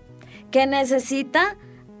propaganda, que necesita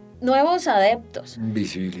nuevos adeptos,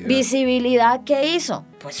 visibilidad. ¿Qué hizo?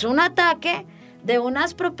 Pues un ataque de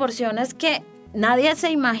unas proporciones que nadie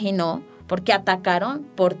se imaginó, porque atacaron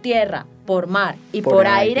por tierra, por mar y por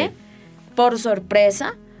aire, por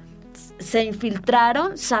sorpresa, se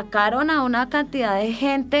infiltraron, sacaron a una cantidad de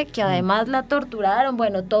gente que además la torturaron,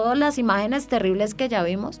 bueno, todas las imágenes terribles que ya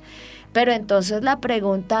vimos, pero entonces la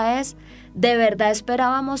pregunta es, ¿de verdad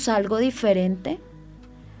esperábamos algo diferente?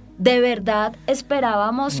 ¿De verdad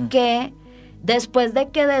esperábamos que después de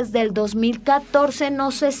que desde el 2014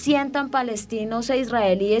 no se sientan palestinos e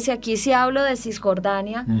israelíes, y aquí sí hablo de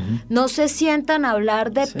Cisjordania, no se sientan a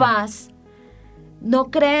hablar de paz?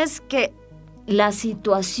 ¿No crees que la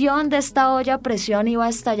situación de esta olla a presión iba a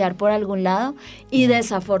estallar por algún lado? Y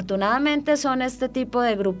desafortunadamente son este tipo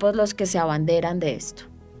de grupos los que se abanderan de esto.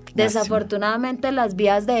 Desafortunadamente las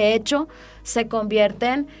vías de hecho se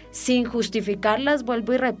convierten, sin justificarlas,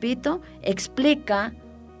 vuelvo y repito, explica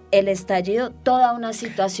el estallido toda una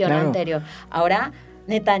situación anterior. Ahora,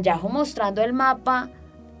 Netanyahu mostrando el mapa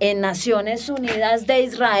en Naciones Unidas de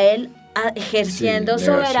Israel, ejerciendo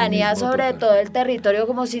soberanía sobre todo el territorio,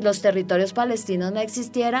 como si los territorios palestinos no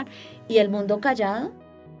existieran, y el mundo callado.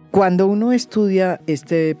 Cuando uno estudia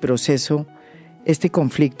este proceso, este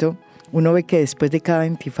conflicto, uno ve que después de cada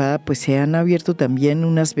intifada pues se han abierto también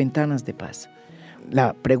unas ventanas de paz.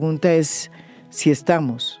 La pregunta es si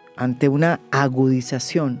estamos ante una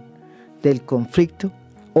agudización del conflicto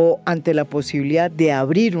o ante la posibilidad de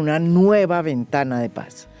abrir una nueva ventana de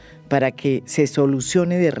paz para que se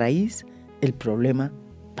solucione de raíz el problema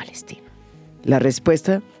palestino. La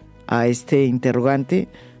respuesta a este interrogante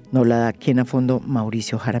nos la da aquí en A Fondo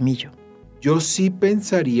Mauricio Jaramillo. Yo sí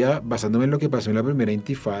pensaría, basándome en lo que pasó en la primera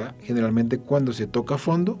intifada, generalmente cuando se toca a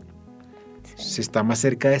fondo, se está más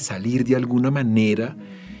cerca de salir de alguna manera,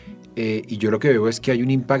 y yo lo que veo es que hay un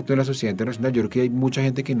impacto en la sociedad internacional. Yo creo que hay mucha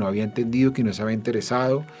gente que no había entendido, que no se había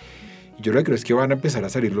interesado, y yo lo que creo es que van a empezar a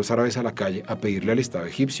salir los árabes a la calle a pedirle al Estado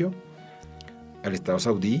egipcio, al Estado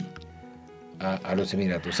saudí, a los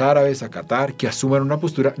Emiratos Árabes, a Qatar, que asuman una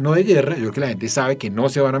postura, no de guerra, yo creo que la gente sabe que no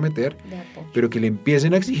se van a meter, pero que le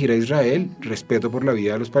empiecen a exigir a Israel respeto por la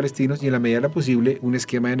vida de los palestinos, y en la medida de lo posible un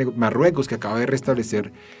esquema de Marruecos, que acaba de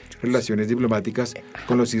restablecer relaciones diplomáticas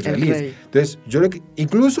con los israelíes. Entonces, yo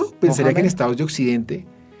incluso pensaría que en estados de Occidente,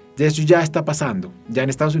 de eso ya está pasando, ya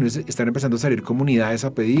en Estados Unidos están empezando a salir comunidades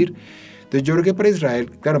a pedir. Entonces, yo creo que para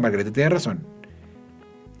Israel, claro, Margarita tiene razón,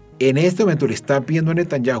 en este momento le está pidiendo a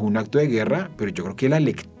Netanyahu un acto de guerra, pero yo creo que la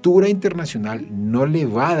lectura internacional no le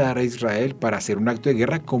va a dar a Israel para hacer un acto de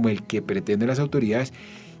guerra como el que pretenden las autoridades.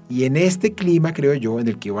 Y en este clima, creo yo, en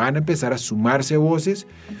el que van a empezar a sumarse voces,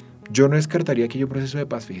 yo no descartaría que haya un proceso de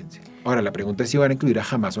paz, fíjense. Ahora, la pregunta es si van a incluir a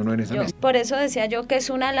Hamas o no en esa mesa. Por eso decía yo que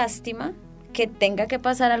es una lástima que tenga que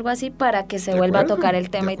pasar algo así para que se vuelva a tocar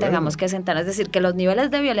el tema y tengamos que sentarnos. Es decir, que los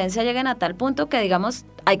niveles de violencia lleguen a tal punto que digamos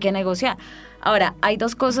hay que negociar. Ahora, hay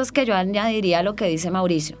dos cosas que yo añadiría a lo que dice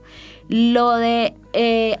Mauricio. Lo de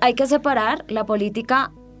hay que separar la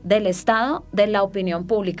política del Estado de la opinión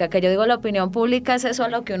pública, que yo digo la opinión pública es eso a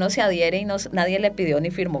lo que uno se adhiere y nadie le pidió ni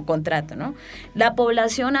firmó contrato, ¿no? La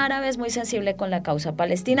población árabe es muy sensible con la causa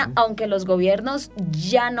palestina, aunque los gobiernos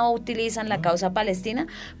ya no utilizan la causa palestina,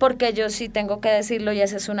 porque yo sí tengo que decirlo, y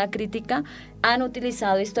esa es una crítica, han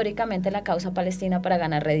utilizado históricamente la causa palestina para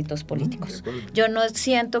ganar réditos políticos. Yo no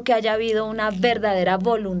siento que haya habido una verdadera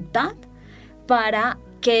voluntad para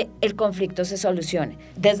que el conflicto se solucione.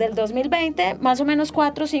 Desde el 2020, más o menos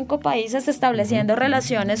 4 o 5 países estableciendo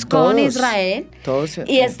relaciones con Israel,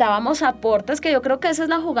 y estábamos a puertas, que yo creo que esa es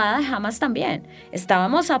la jugada de Hamas también,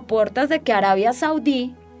 estábamos a puertas de que Arabia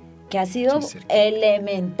Saudí, que ha sido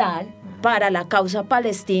elemental para la causa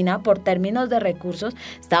palestina por términos de recursos,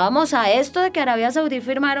 estábamos a esto de que Arabia Saudí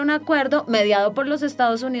firmara un acuerdo mediado por los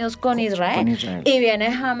Estados Unidos con Israel. Y viene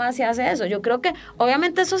Hamas y hace eso. Yo creo que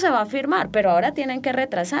obviamente eso se va a firmar, pero ahora tienen que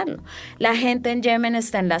retrasarlo. La gente en Yemen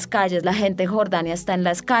está en las calles, la gente en Jordania está en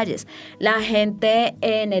las calles, la gente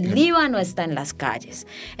en el Líbano está en las calles.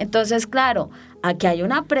 Entonces, claro, aquí hay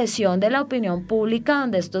una presión de la opinión pública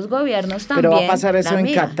donde estos gobiernos también. Pero va a pasar eso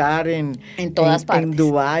en Qatar, en todas partes. En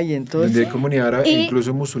Dubái, en todo eso. En la comunidad árabe,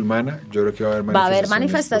 incluso musulmana, yo creo que va a haber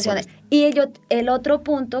manifestaciones. Y el otro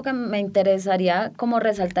punto que me interesaría como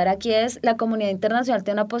resaltar aquí es la comunidad internacional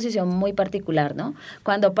tiene una posición muy particular, ¿no?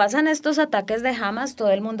 Cuando pasan estos ataques de Hamas,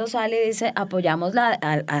 todo el mundo sale y dice, apoyamos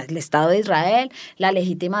al Estado de Israel, la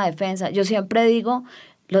legítima defensa. Yo siempre digo,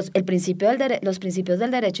 los principios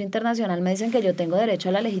del derecho internacional me dicen que yo tengo derecho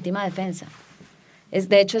a la legítima defensa.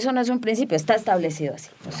 De hecho, eso no es un principio, está establecido así.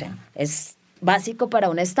 O sea, es básico para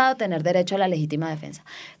un Estado tener derecho a la legítima defensa.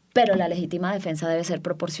 Pero la legítima defensa debe ser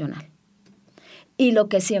proporcional. Y lo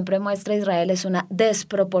que siempre muestra Israel es una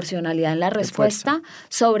desproporcionalidad en la respuesta,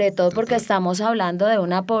 sobre todo porque estamos hablando de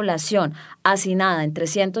una población hacinada en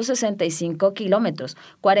 365 kilómetros.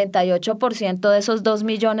 48% de esos 2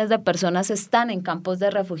 millones de personas están en campos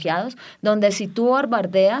de refugiados, donde si tú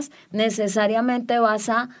bombardeas, necesariamente vas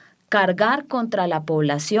a cargar contra la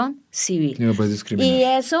población civil. Y no puedes discriminar. Y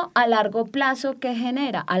eso a largo plazo, ¿qué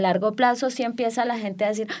genera? A largo plazo sí empieza la gente a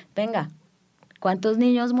decir, venga, ¿cuántos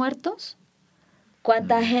niños muertos?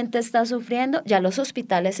 ¿Cuánta gente está sufriendo? Ya los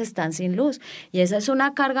hospitales están sin luz. Y esa es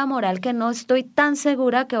una carga moral que no estoy tan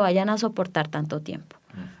segura que vayan a soportar tanto tiempo.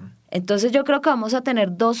 Entonces yo creo que vamos a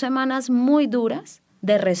tener 2 semanas muy duras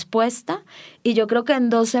de respuesta y yo creo que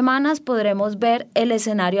en 2 semanas podremos ver el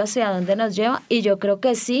escenario hacia dónde nos lleva y yo creo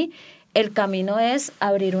que sí, el camino es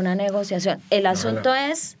abrir una negociación. El asunto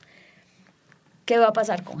es qué va a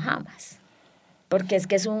pasar con Hamas. Porque es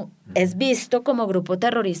que es visto como grupo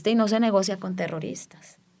terrorista y no se negocia con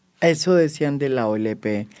terroristas. Eso decían de la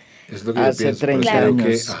OLP es lo que hace 30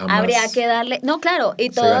 años. Habría que darle... No, claro, y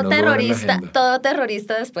todo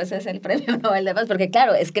terrorista después es el premio Nobel de Paz, porque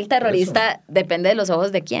claro, es que el terrorista depende de los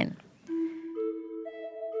ojos de quién.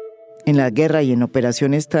 En la guerra y en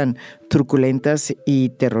operaciones tan truculentas y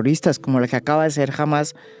terroristas como la que acaba de ser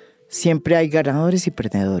Hamas, siempre hay ganadores y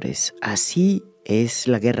perdedores. Así es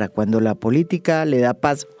la guerra. Cuando la política le da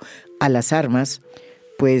paso a las armas,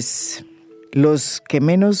 pues los que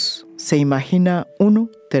menos se imagina uno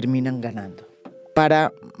terminan ganando.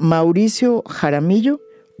 Para Mauricio Jaramillo,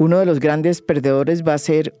 uno de los grandes perdedores va a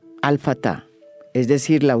ser Al-Fatah, es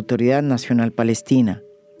decir, la Autoridad Nacional Palestina,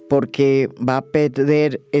 porque va a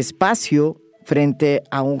perder espacio frente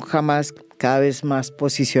a un Hamas cada vez más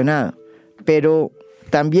posicionado. Pero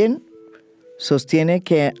también sostiene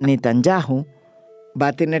que Netanyahu va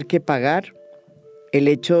a tener que pagar el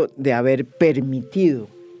hecho de haber permitido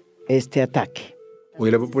este ataque.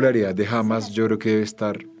 Hoy la popularidad de Hamas yo creo que debe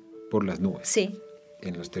estar por las nubes. Sí.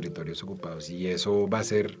 En los territorios ocupados. Y eso va a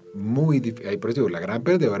ser muy difícil. Por eso digo, la gran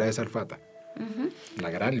perdedora es Al-Fatah.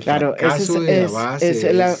 El fracaso de Abbas es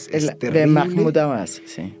terrible. De Mahmoud Abbas,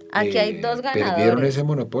 sí. Aquí hay 2 ganadores. Perdieron ese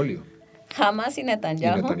monopolio. Hamas y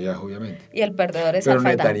Netanyahu. Y Netanyahu, obviamente. Y el perdedor es Pero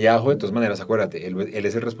Al-Fatah. Netanyahu, de todas maneras, acuérdate, él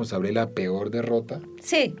es el responsable de la peor derrota.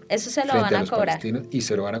 Sí, eso se lo van a cobrar. Y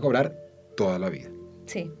se lo van a cobrar toda la vida.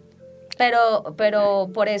 Sí.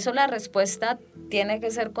 Pero por eso la respuesta tiene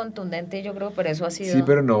que ser contundente y yo creo que por eso ha sido... Sí,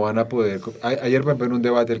 pero no van a poder... Ayer, por ejemplo, en un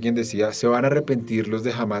debate alguien decía, ¿se van a arrepentir los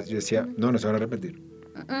de Hamas? Yo decía, no se van a arrepentir.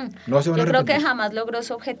 No se van a arrepentir. Yo creo que jamás logró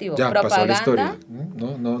su objetivo. Ya, propaganda, pasó a la historia.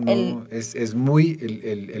 No. Es muy...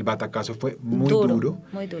 El batacazo fue muy duro.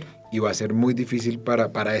 Muy duro. Y va a ser muy difícil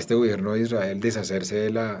para este gobierno de Israel deshacerse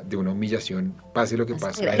de una humillación, pase lo que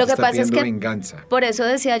pase. Lo que pasa es que venganza. Por eso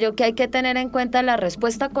decía yo que hay que tener en cuenta la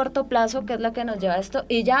respuesta a corto plazo, que es la que nos lleva a esto,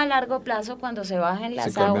 y ya a largo plazo, cuando se bajen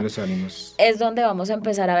las aguas, los ánimos, es donde vamos a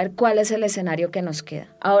empezar a ver cuál es el escenario que nos queda.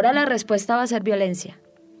 Ahora la respuesta va a ser violencia,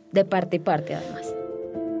 de parte y parte además.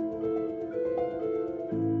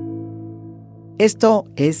 Esto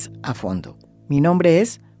es A Fondo. Mi nombre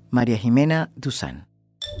es María Jimena Duzán.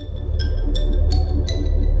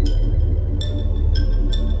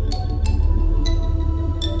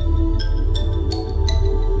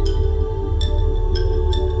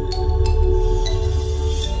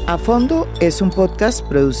 A Fondo es un podcast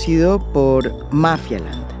producido por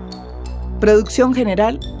Mafialand. Producción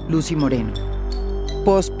general, Lucy Moreno.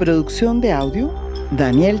 Postproducción de audio,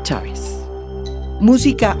 Daniel Chávez.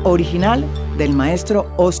 Música original del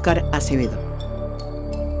maestro Óscar Acevedo.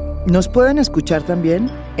 Nos pueden escuchar también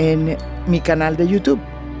en mi canal de YouTube.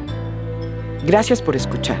 Gracias por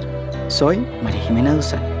escuchar. Soy María Jimena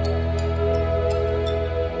Duzán.